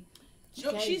happy.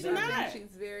 She's not. I think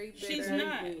she's very bitter. She's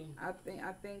not. I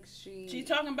think she's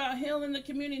talking about healing the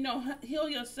community. No, heal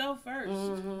yourself first.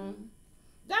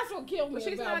 That's what killed me. But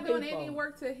she's not doing any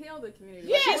work to heal the community.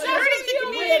 Yeah, she's hurting the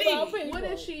community. What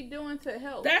is she doing to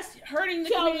help? That's hurting the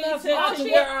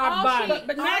community.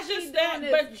 But not just that,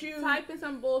 but you typing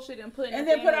some bullshit and putting and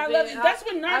then put I love you. That's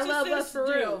what narcissists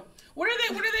do. Real. What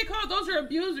are they called? Those are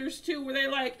abusers too, where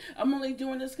they're like, I'm only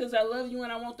doing this because I love you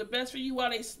and I want the best for you,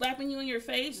 while they slapping you in your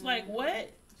face. Like what?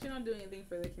 She don't do anything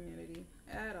for the community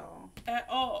at all. At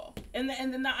all. And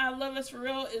the I love us for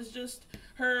real is just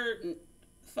her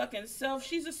fucking self.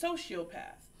 She's a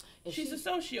sociopath. She's a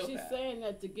sociopath. She's saying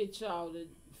that to get y'all to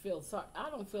feel sorry. I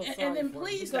don't feel sorry. And then for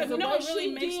please, her, like, you know what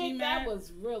really makes me mad? That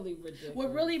was really ridiculous.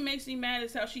 What really makes me mad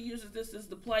is how she uses this as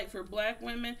the plight for black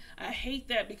women. I hate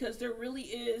that because there really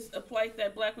is a plight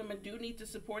that black women do need to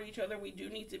support each other. We do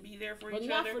need to be there for each other. But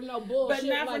not for no bullshit. But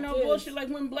not like for no this. bullshit. Like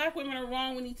when black women are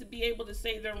wrong, we need to be able to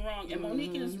say they're wrong. And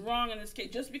Monique is wrong in this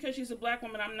case. Just because she's a black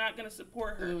woman, I'm not going to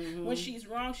support her. When she's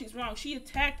wrong, she's wrong. She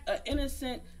attacked an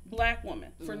innocent black woman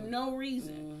for no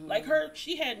reason. Like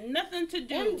she had nothing to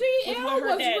do and with DL what her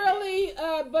was dad really,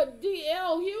 but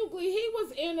DL Hughley, he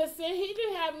was innocent. He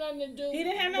didn't have nothing to do. He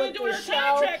didn't have nothing to do with her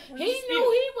show. contract. He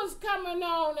knew he was coming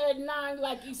on at 9,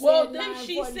 like you said. Well, then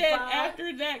she 9:45. said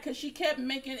after that, because she kept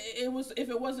making it was if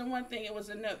it wasn't one thing, it was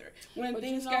another. When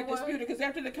things got disputed, because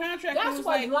after the contract, that's it was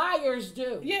what like, liars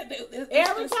do. Yeah,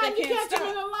 every time you catch them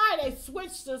in a lie, they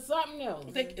switch to something else.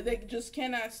 They just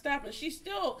cannot stop it. She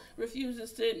still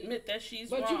refuses to admit that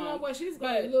she's wrong. But you know what? She's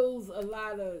going to lose a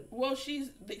lot of. Well, she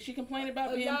complained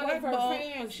about being blackballed. A lot of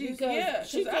her fans.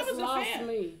 She just lost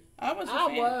me. I was a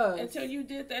fan until you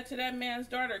did that to that man's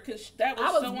daughter, because that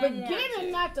was so unwarranted. I was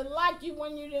beginning not to like you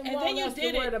when you didn't want us to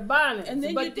wear wear the bonnet. And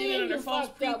then you did it under false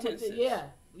pretenses.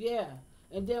 Yeah.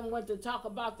 And then went to talk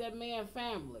about that man's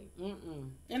family.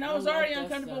 And I was already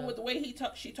uncomfortable with the way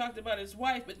she talked about his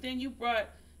wife, but then you brought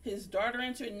his daughter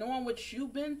into it, knowing what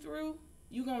you've been through.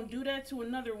 You gonna do that to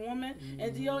another woman?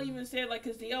 And DL even said, like,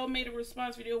 because DL made a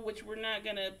response video, which we're not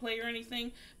gonna play or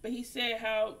anything, but he said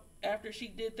how after she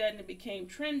did that and it became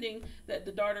trending, that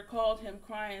the daughter called him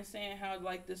crying, saying how,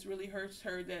 like, this really hurts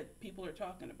her that people are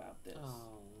talking about this.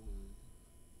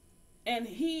 And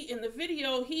in the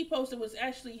video he posted was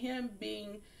actually him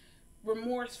being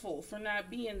remorseful for not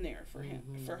being there for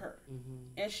her.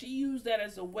 And she used that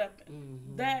as a weapon.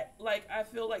 That, like, I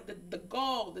feel like the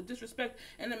gall, the disrespect,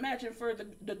 and imagine for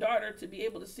the daughter to be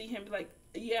able to see him be like,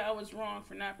 yeah, I was wrong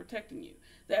for not protecting you.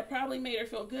 That probably made her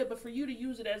feel good, but for you to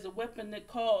use it as a weapon to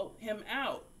call him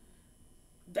out,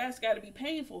 that's got to be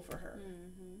painful for her.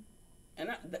 And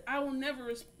I will never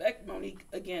respect Monique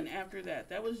again after that.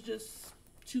 That was just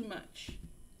too much.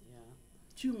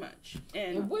 Too much.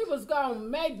 And if we was gonna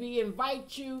maybe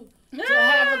invite you to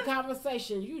have a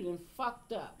conversation, you done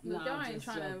fucked up. No, y'all ain't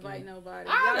trying to invite nobody.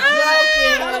 I'm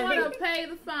joking. Y'all want to pay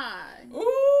the fine.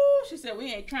 Ooh, she said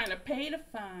we ain't trying to pay the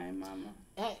fine, mama.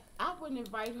 Hey, I wouldn't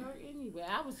invite her anyway.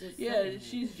 I was just saying.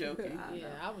 She's joking.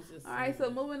 I was just all right, so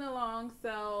moving along.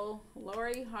 So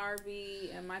Lori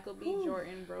Harvey and Michael B.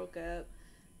 Jordan broke up.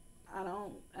 I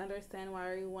don't understand why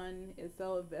everyone is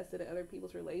so invested in other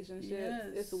people's relationships. Yes,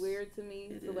 it's weird to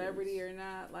me, celebrity or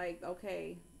not. Like,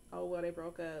 okay, oh, well, they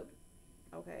broke up.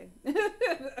 Okay.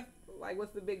 Like,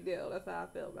 what's the big deal? That's how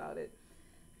I feel about it.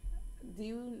 Do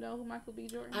you know who Michael B.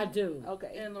 Jordan is? I do.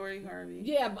 Okay. And Lori Harvey.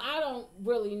 Yeah, but I don't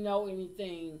really know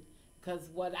anything. Because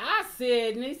what I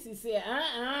said, Nisi said,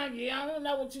 yeah, I don't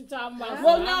know what you're talking about.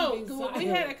 Well, no, we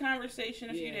had a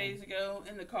conversation a few days ago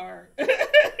in the car.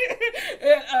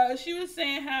 And she was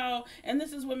saying how, and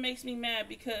this is what makes me mad,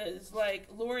 because, like,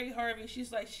 Lori Harvey,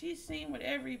 she's like, she's seen with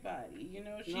everybody, you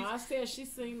know. No, I said she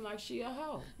seemed like she a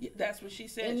hoe. Yeah, that's what she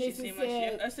said. And she seemed like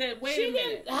she. I said, wait a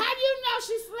minute. How do you know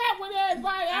she slept with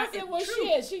everybody? I said, well,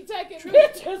 shit, she taking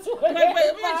pictures with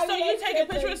everybody. So you take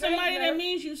a picture with somebody that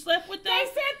means you slept with them? They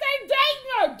said they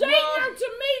dating her. Dating her to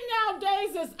me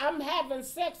nowadays is I'm having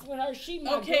sex with her. She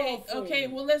my girlfriend. Okay.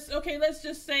 Well, let's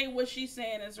just say what she's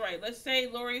saying is right. Let's say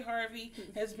Lori Harvey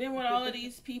has been with all of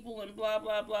these people and blah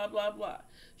blah blah blah blah.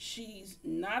 She's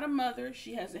not a mother.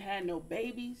 She hasn't had no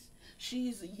babies.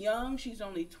 She's young. She's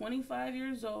only 25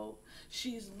 years old.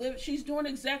 She's doing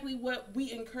exactly what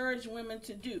we encourage women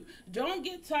to do. Don't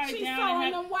get tied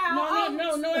down.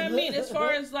 No. I mean, as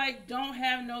far as, like, don't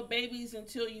have no babies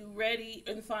until you ready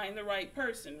and find the right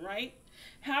person, right?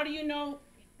 How do you know?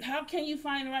 How can you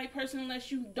find the right person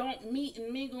unless you don't meet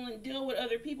and mingle and deal with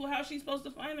other people? How's she supposed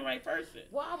to find the right person?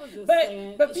 Well, I was just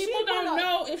saying. But people don't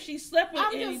know if she slept with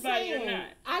anybody or not.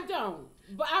 I don't.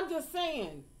 But I'm just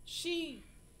saying,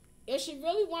 if she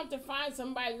really wanted to find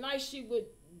somebody nice, she would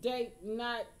date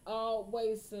not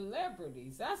always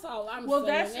celebrities. That's all I'm saying. Well,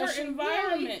 that's her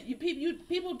environment. Really,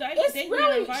 people date their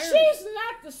environment. She's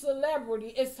not the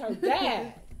celebrity. It's her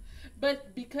dad.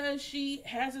 But because she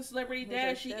has a celebrity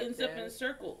dad, she ends up in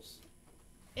circles.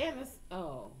 And it's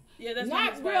yeah, that's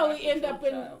not really end up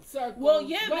in circles. Well,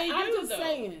 yeah, but they do. I'm just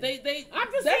saying.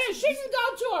 I'm just saying she can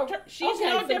go to She's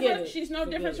no different. She's no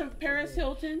different from Paris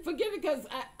Hilton. Forget it, because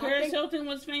Paris Hilton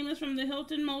was famous from the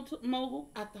Hilton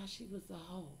mogul. I thought she was a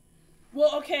hoe.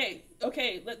 Well, okay,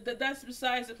 that's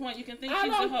besides the point. You can think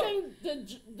she's a hoe. I don't think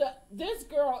this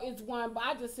girl is one, but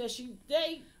I just said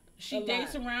She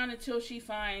dates around until she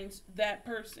finds that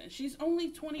person. She's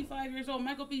only 25 years old.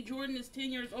 Michael B. Jordan is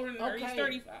 10 years older than her. He's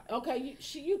 35. Okay,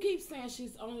 you keep saying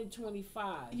she's only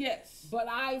 25. Yes. But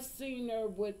I've seen her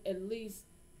with at least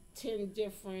 10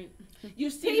 different You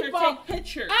see her take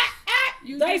pictures.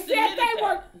 They said they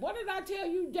were. What did I tell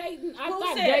you? Dating? I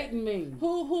thought dating mean.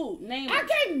 Who? Name I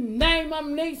can't name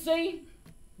them, Niecy.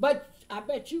 But I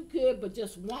bet you could, but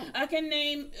just one. I can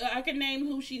name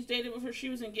who she's dated before. She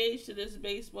was engaged to this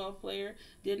baseball player.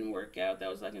 Didn't work out. That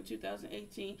was like in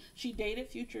 2018. She dated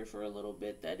Future for a little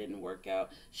bit. That didn't work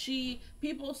out.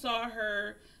 People saw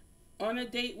her on a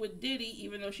date with Diddy,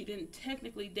 even though she didn't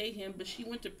technically date him, but she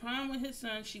went to prom with his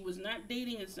son. She was not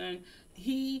dating his son.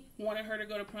 He wanted her to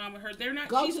go to prom with her. They're not.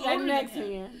 She's older than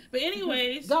him. But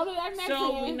anyways, go to that next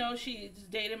so we know she's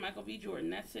dated Michael B. Jordan.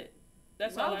 That's it.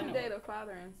 That's all I know. Why would you date a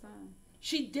father and son?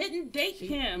 She didn't date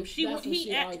him.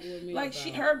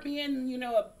 Her being,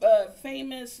 a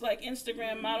famous like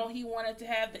Instagram model. He wanted to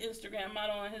have the Instagram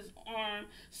model on his arm,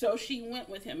 so she went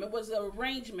with him. It was an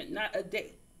arrangement, not a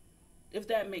date. If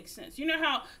that makes sense. You know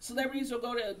how celebrities will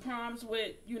go to proms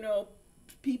with,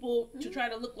 people to try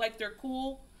to look like they're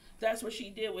cool? That's what she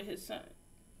did with his son.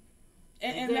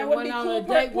 And that would be cool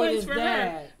points for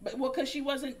her. But because she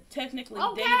wasn't technically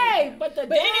dating him. But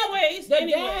anyways,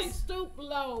 dad stooped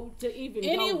low to even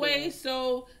go there.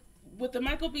 So with the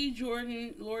Michael B.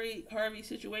 Jordan, Lori Harvey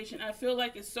situation, I feel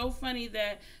like it's so funny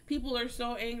that people are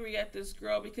so angry at this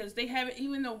girl because they haven't,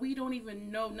 even though we don't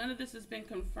even know, none of this has been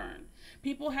confirmed.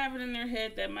 People have it in their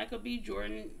head that Michael B.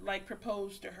 Jordan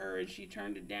proposed to her and she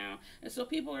turned it down. And so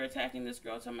people are attacking this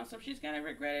girl, telling myself she's gonna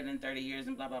regret it in 30 years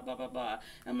and blah, blah, blah, blah, blah.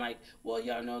 I'm like, well,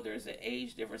 y'all know there's an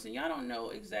age difference and y'all don't know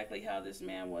exactly how this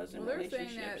man was in relationships. They're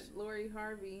saying that Lori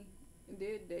Harvey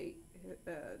did date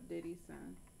Diddy's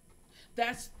son.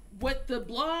 That's what the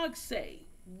blogs say.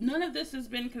 None of this has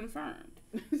been confirmed.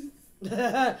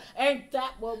 Ain't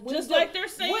that what we just do? Like they're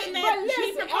saying that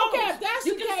she proposed. Okay, if that's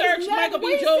you the can case, search Michael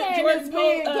B.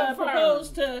 Jordan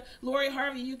proposed to Lori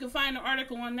Harvey. You can find an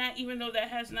article on that, even though that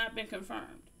has not been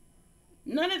confirmed.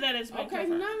 None of that has been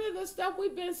confirmed. None of the stuff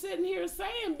we've been sitting here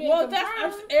saying been confirmed.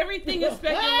 That's everything is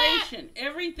speculation.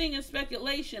 Everything is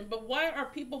speculation. But why are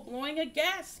people blowing a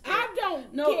gasket? I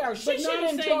don't care. She should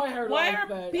enjoy her life.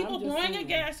 Why are people blowing a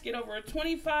gasket over a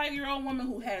 25-year-old woman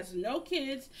who has no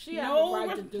kids? She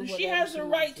has the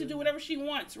right to do whatever she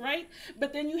wants, right?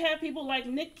 But then you have people like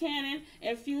Nick Cannon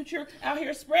and Future out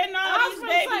here spreading all these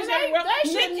babies everywhere. They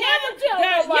should never tell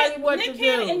nobody what to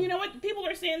do. And you know what? People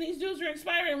are saying these dudes are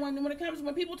expiring when it comes.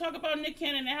 When people talk about Nick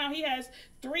Cannon and how he has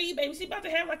 3 babies, he's about to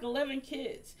have like 11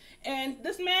 kids. And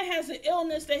this man has an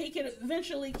illness that he could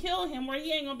eventually kill him where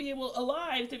he ain't going to be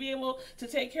alive to be able to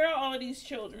take care of all of these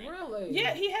children. Really?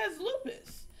 Yeah, he has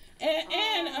lupus.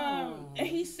 And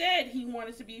he said he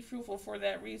wanted to be fruitful for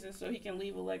that reason so he can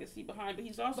leave a legacy behind. But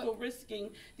he's also risking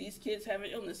these kids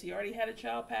having illness. He already had a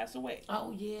child pass away.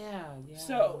 Oh, yeah.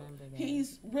 So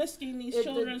he's risking these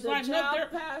children's lives. The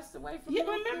child passed away from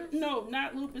lupus? No,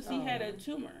 not lupus. He had a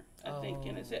tumor, I think,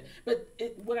 in his head. But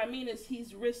what I mean is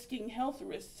he's risking health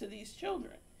risks to these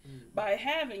children by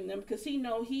having them because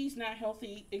he's not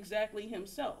healthy exactly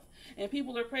himself. And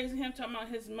people are praising him, talking about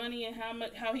his money and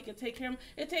how he can take care of them.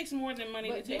 It takes more than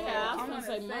money to take care of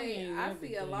them. I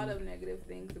see a lot of negative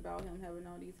things about him having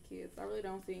all these kids. I really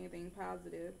don't see anything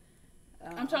positive.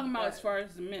 I'm talking about as far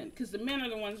as the men, because the men are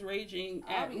the ones raging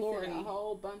at Lori. A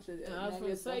whole bunch of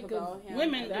negative stuff about him.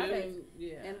 Women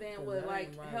do. And then with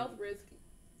health risk,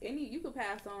 you could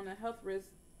pass on a health risk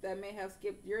that may have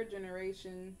skipped your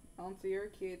generation onto your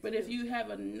kids. But if you have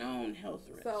a known health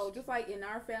risk. So just like in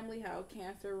our family, how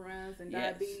cancer runs and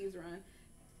diabetes run,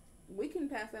 we can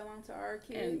pass that along to our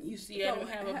kids. And you see, I don't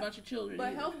have a bunch of children.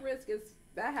 But health risk is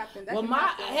that happened.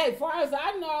 As far as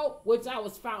I know, which I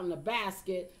was found in a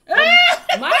basket,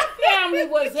 my family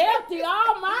was healthy.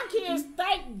 All my kids,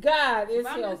 thank God, is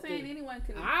healthy. I'm just saying anyone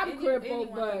can. I'm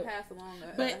crippled, but pass along.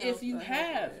 But if you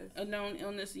have a known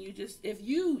illness and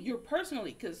you're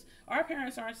personally, because our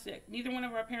parents aren't sick. Neither one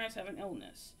of our parents have an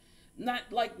illness.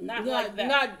 Not like that.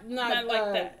 Not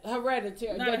like that.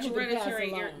 Hereditary.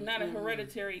 Not a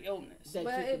hereditary illness.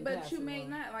 But you may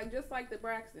not just like the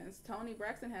Braxtons. Toni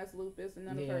Braxton has lupus, and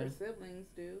none of her siblings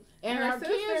do. And her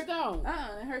kids don't.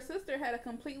 And her sister had a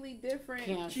completely different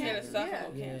cancer. She had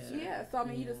esophageal cancer. Yeah. So I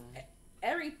mean,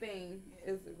 everything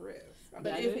is a risk.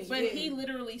 But he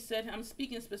literally said, I'm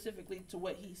speaking specifically to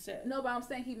what he said. No, but I'm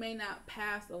saying he may not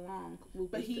pass along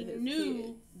lupus but he to his knew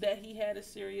kids. That he had a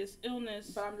serious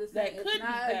illness. But I'm just saying, that could be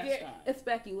passed on. It's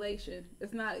speculation.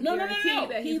 It's not no.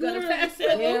 that he's going to pass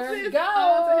said, lupus.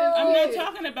 I'm not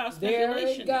talking about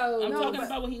speculation. I'm No, talking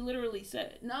about what he literally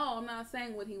said. No, I'm not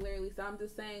saying what he literally said. I'm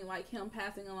just saying, like, him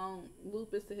passing along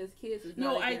lupus to his kids is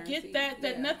no, not a I guarantee. get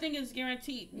that nothing is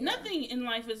guaranteed. Yeah. Nothing in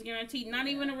life is guaranteed. Not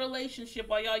even a relationship.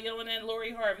 While y'all yelling at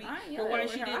Lori Harvey for why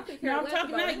she did. No, I'm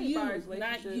talking not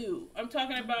you. I'm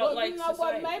talking about like. You know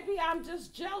society. what? Maybe I'm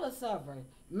just jealous of her.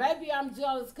 Maybe I'm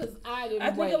jealous because I didn't.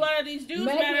 I think a lot of these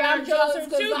dudes I'm jealous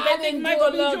because I didn't do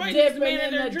a little dipping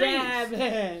in the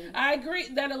dreams. I agree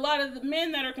that a lot of the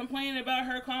men that are complaining about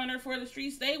her calling her for the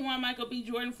streets, they want Michael B.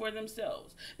 Jordan for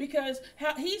themselves because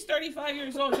he's 35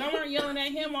 years old. Y'all weren't yelling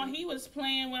at him while he was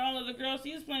playing with all of the girls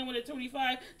he was playing with at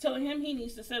 25, telling him he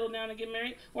needs to settle down and get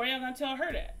married. Or y'all gonna tell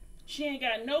her that? She ain't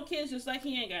got no kids just like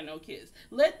he ain't got no kids.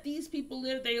 Let these people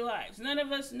live their lives. None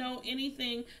of us know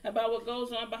anything about what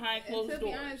goes on behind closed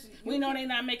doors. Honest, we know they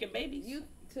not making babies.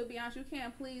 To be honest, you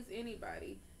can't please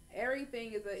anybody.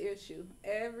 Everything is an issue.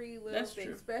 Every little that's thing,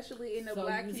 true. Especially in the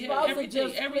black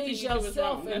community. Everything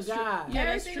yourself and God. Yeah,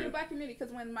 everything in the black community.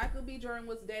 Because when Michael B. Jordan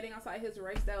was dating outside his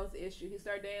race, that was the issue. He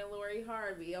started dating Lori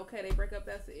Harvey. Okay, they break up.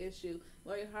 That's the issue.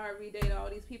 Lori Harvey dated all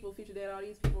these people. Future dated all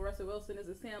these people. Russell Wilson is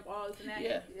a simp. All this and that.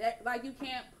 Yeah. Like you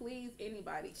can't please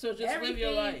anybody. So just live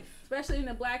your life. Especially in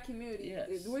the black community.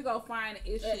 Yes. We're gonna find an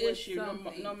issue with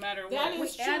something. No matter what. That we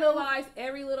is true. analyze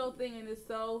every little thing, and it's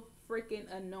so freaking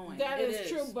annoying. That is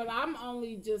true, but I'm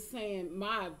only just saying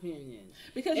my opinion.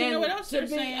 Because you know what else they're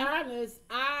saying? To be honest,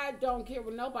 I don't care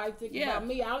what nobody thinks about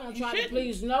me. I don't try to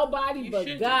please nobody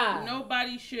but God.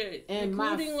 Nobody should, and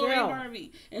including myself. Lori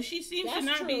Harvey. And she seems to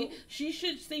not be.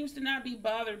 seems to not be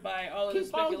bothered by all of the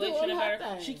speculation about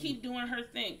her. She keep doing her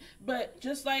thing. But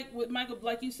just like with Michael,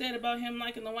 like you said about him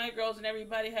liking the white girls, and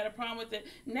everybody had a problem with it.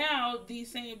 Now these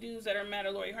same dudes that are mad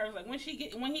at Lori Harvey, like when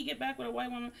he get back with a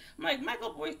white woman, I'm like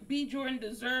Michael B. Jordan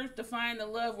deserves to find the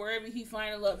love wherever he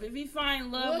find the love. If he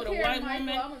find love with a white woman,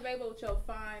 I'm available with your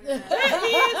fine. He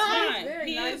is fine.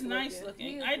 He is nice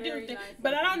looking. I do think,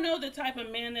 but I don't know the type of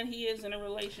man that he is in a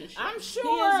relationship. I'm sure he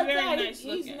is very nice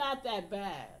he's not that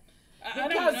bad. I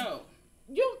don't know.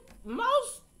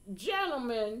 Most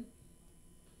gentlemen,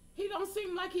 he don't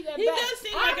seem like he that bad. He does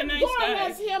seem like a nice guy. I'm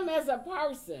going as him as a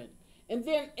person. And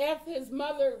then if his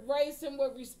mother raised him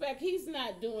with respect, he's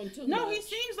not doing too much. No, he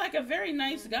seems like a very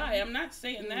nice guy. I'm not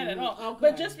saying that at all. Okay.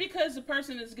 But just because the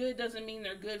person is good doesn't mean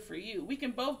they're good for you. We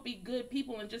can both be good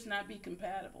people and just not be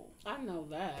compatible. I know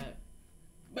that.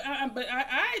 But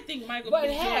I think Michael B.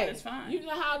 Jordan is fine. You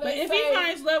know how they But if say he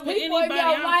finds love with anybody,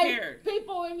 I don't care.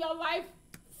 People in your life,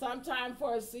 sometime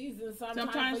for a season,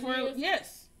 sometimes for years.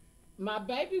 Yes. My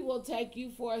baby will take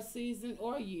you for a season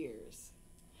or years.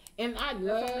 And I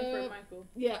love. That's only for Michael.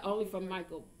 Yeah, only for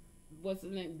Michael. What's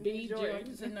his name? B.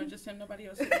 Jordan. No, just him. Nobody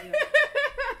else.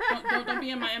 Don't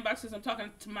be in my inboxes. I'm talking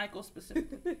to Michael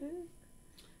specifically.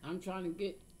 I'm trying to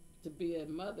get to be a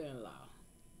mother-in-law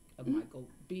of Michael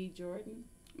B. Jordan.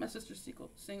 My sister's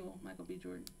single. Michael B.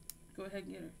 Jordan. Go ahead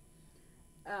and get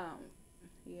her.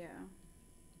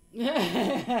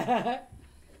 Yeah.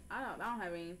 I don't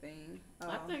have anything.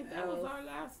 I think that was our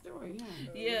last story.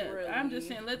 Yeah, really. I'm just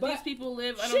saying, let these people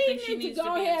live. I don't think she needs to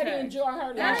go be ahead attacked. and enjoy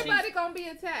her life. Everybody gonna be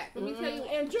attacked. Let me tell you,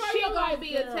 enjoy your life.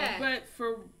 Be attacked. But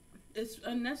it's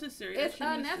unnecessary. It's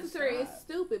unnecessary. It's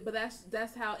stupid. But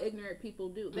that's how ignorant people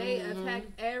do. They attack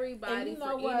everybody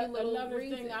for any little Another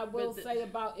reason. thing I will say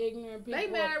about ignorant people. They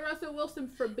mad at Russell Wilson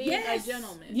for being a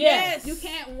gentleman. Yes. You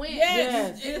can't win.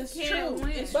 Yes. It's true. Win.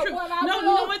 It's but true. You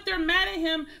know what? They're mad at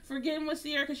him for getting with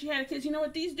Sierra because she had kids. You know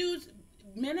what? These dudes,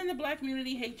 men in the black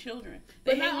community, hate children.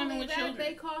 They hate women with children.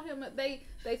 They call him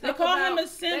they call him a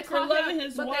simp for loving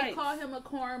his wife. But they call him a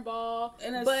cornball.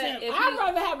 And a simp. I'd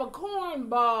rather have a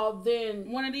cornball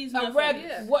than one of these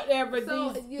whatever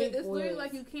so these it's people literally is.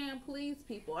 like you can't please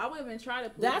people. I wouldn't even try to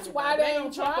please That's anybody. why they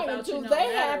ain't trying to.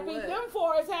 They happy. What. Them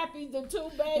four is happy. The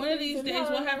two babies. One of these days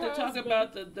we'll have to talk husband.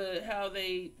 about the how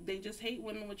they just hate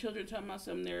women with children, talking about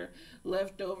some of their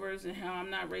leftovers and how I'm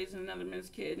not raising another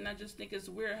man's kid. And I just think it's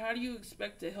weird. How do you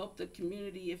expect to help the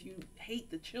community if you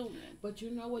hate the children? But you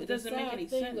know what? It doesn't make any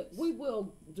thing, sense. we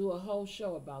will do a whole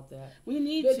show about that. We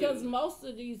need because to. most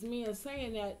of these men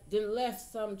saying that then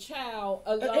left some child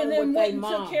alone and then with went their and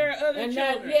mom. took care of other and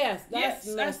children. That's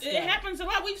messed it up. happens a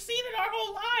lot. We've seen it our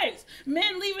whole lives.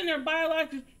 Men leaving their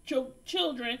biological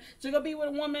children to go be with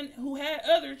a woman who had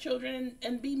other children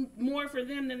and be more for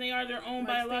them than they are their own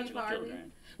biological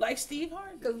children. Like Steve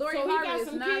Harvey. Because Lori Harvey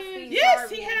is not Steve Yes,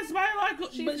 Harvey. he has biological,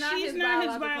 but she's not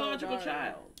his biological daughter.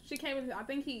 child. She came in, I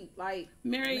think he, like,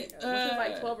 married, she was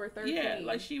like 12 or 13. Yeah,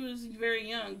 like she was very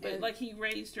young, but and, like he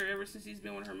raised her ever since he's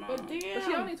been with her mom. But damn, but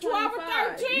she only 12 or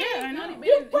 13? Yeah, I know.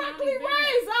 You practically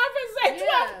raised. I was say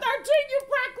 12 or 13, you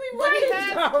practically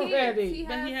raised already.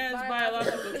 But he has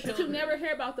biological children. But you never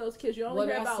hear about those kids. You only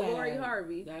hear about Lori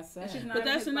Harvey. That's sad. But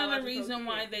that's another reason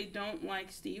why they don't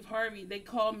like Steve Harvey. They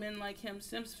call men like him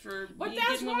simps for but being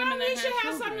that's with wrong. women that He should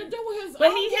have have something to do with his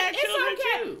But own he had kids. children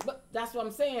okay. too. But that's what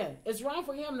I'm saying. It's wrong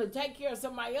for him to take care of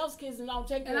somebody else's kids and don't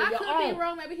take care and of your I own. could be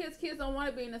wrong. Maybe his kids don't want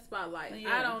to be in the spotlight.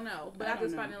 Yeah. I don't know. But I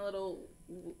just find it a little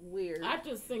weird. I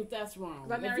just think that's wrong.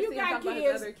 I've never if you seen him got talk about his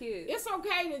kids, other kids. it's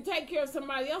okay to take care of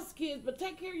somebody else's kids, but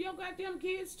take care of your goddamn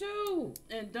kids too.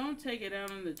 And don't take it out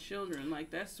on the children.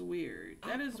 Like, that's weird.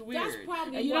 That is weird. That's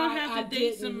probably and you why don't have I to date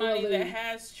didn't somebody really, that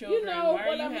has children. You know why are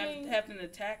what you I mean? having to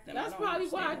attack them? That's probably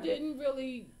why I didn't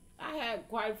really. I had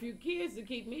quite a few kids to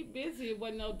keep me busy. It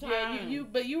wasn't no time. Yeah,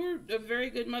 but you were a very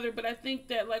good mother. But I think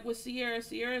that, like with Sierra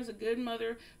is a good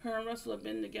mother. Her and Russell have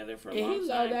been together for a long time. And he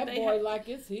love that boy like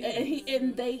it's his.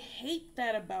 And they hate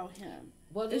that about him.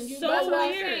 Well, it's so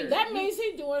weird. That means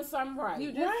he's doing something right.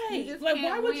 You just like,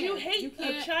 why would win. you hate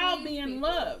a child being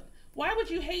loved? Why would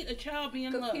you hate a child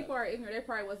being loved? Because people are ignorant. They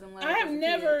probably wasn't loved. I have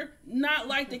never not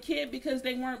liked a kid because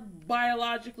they weren't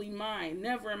biologically mine.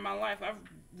 Never in my life. I've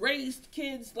raised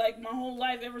kids like my whole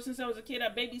life. Ever since I was a kid, I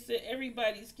babysit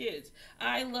everybody's kids.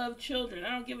 I love children.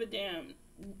 I don't give a damn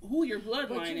who your bloodline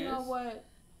is. But you know what?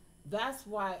 That's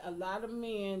why a lot of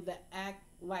men that act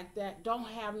like that don't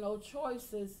have no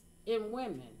choices in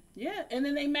women. Yeah, and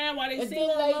then they mad why they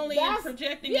single and lonely and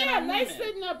projecting it on women. Yeah, they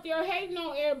sitting up there hating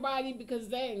on everybody because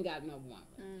they ain't got no woman.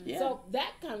 Yeah. So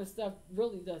that kind of stuff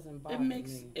really doesn't bother me.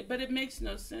 But it makes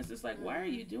no sense. It's like, why are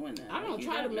you doing that? I don't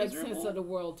try to make sense of the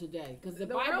world today because the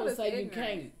Bible world says you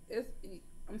ignorant. can't.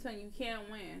 I'm telling you, you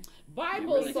can't win.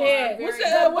 Bible really said,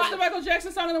 what's the Michael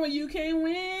Jackson song when you can't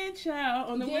win, child?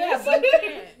 On the but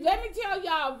let me tell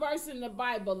y'all a verse in the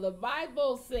Bible. The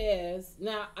Bible says,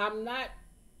 now I'm not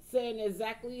saying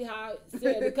exactly how it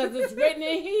said it because it's written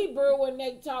in Hebrew and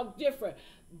they talk different.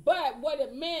 But what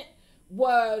it meant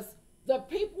was the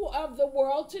people of the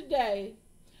world today,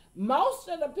 most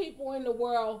of the people in the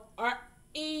world are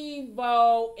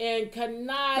evil and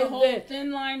conniving. The whole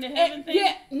thin line to heaven thing?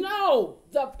 Yeah, no.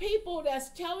 The people that's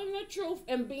telling the truth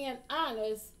and being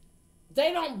honest,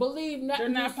 they don't believe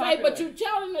nothing you say, but you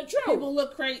telling the truth. People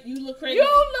look crazy. You look crazy.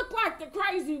 You look like the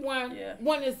crazy one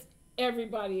when it's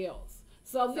everybody else.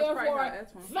 So therefore,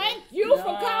 thank you for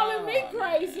calling me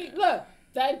crazy. Look,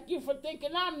 thank you for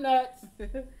thinking I'm nuts.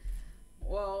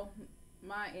 Well,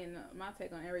 my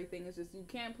take on everything is just you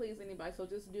can't please anybody, so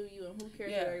just do you, and who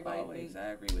cares what everybody thinks. I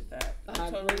agree with that. I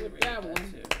totally agree with that one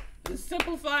too. Just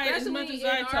simplify it as much as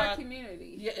I talk. Our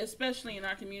community. Yeah, especially in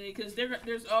our community, because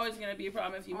there's always going to be a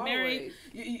problem. If you married,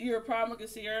 you're a problem. Look at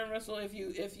Sierra and Russell. If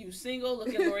you single,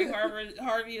 look at Lori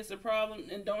Harvey. It's a problem,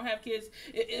 and don't have kids.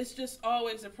 It's just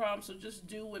always a problem. So just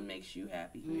do what makes you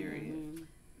happy. Period.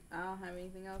 I don't have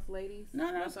anything else, ladies.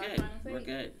 No, it's good. We're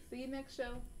good. See you next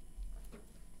show.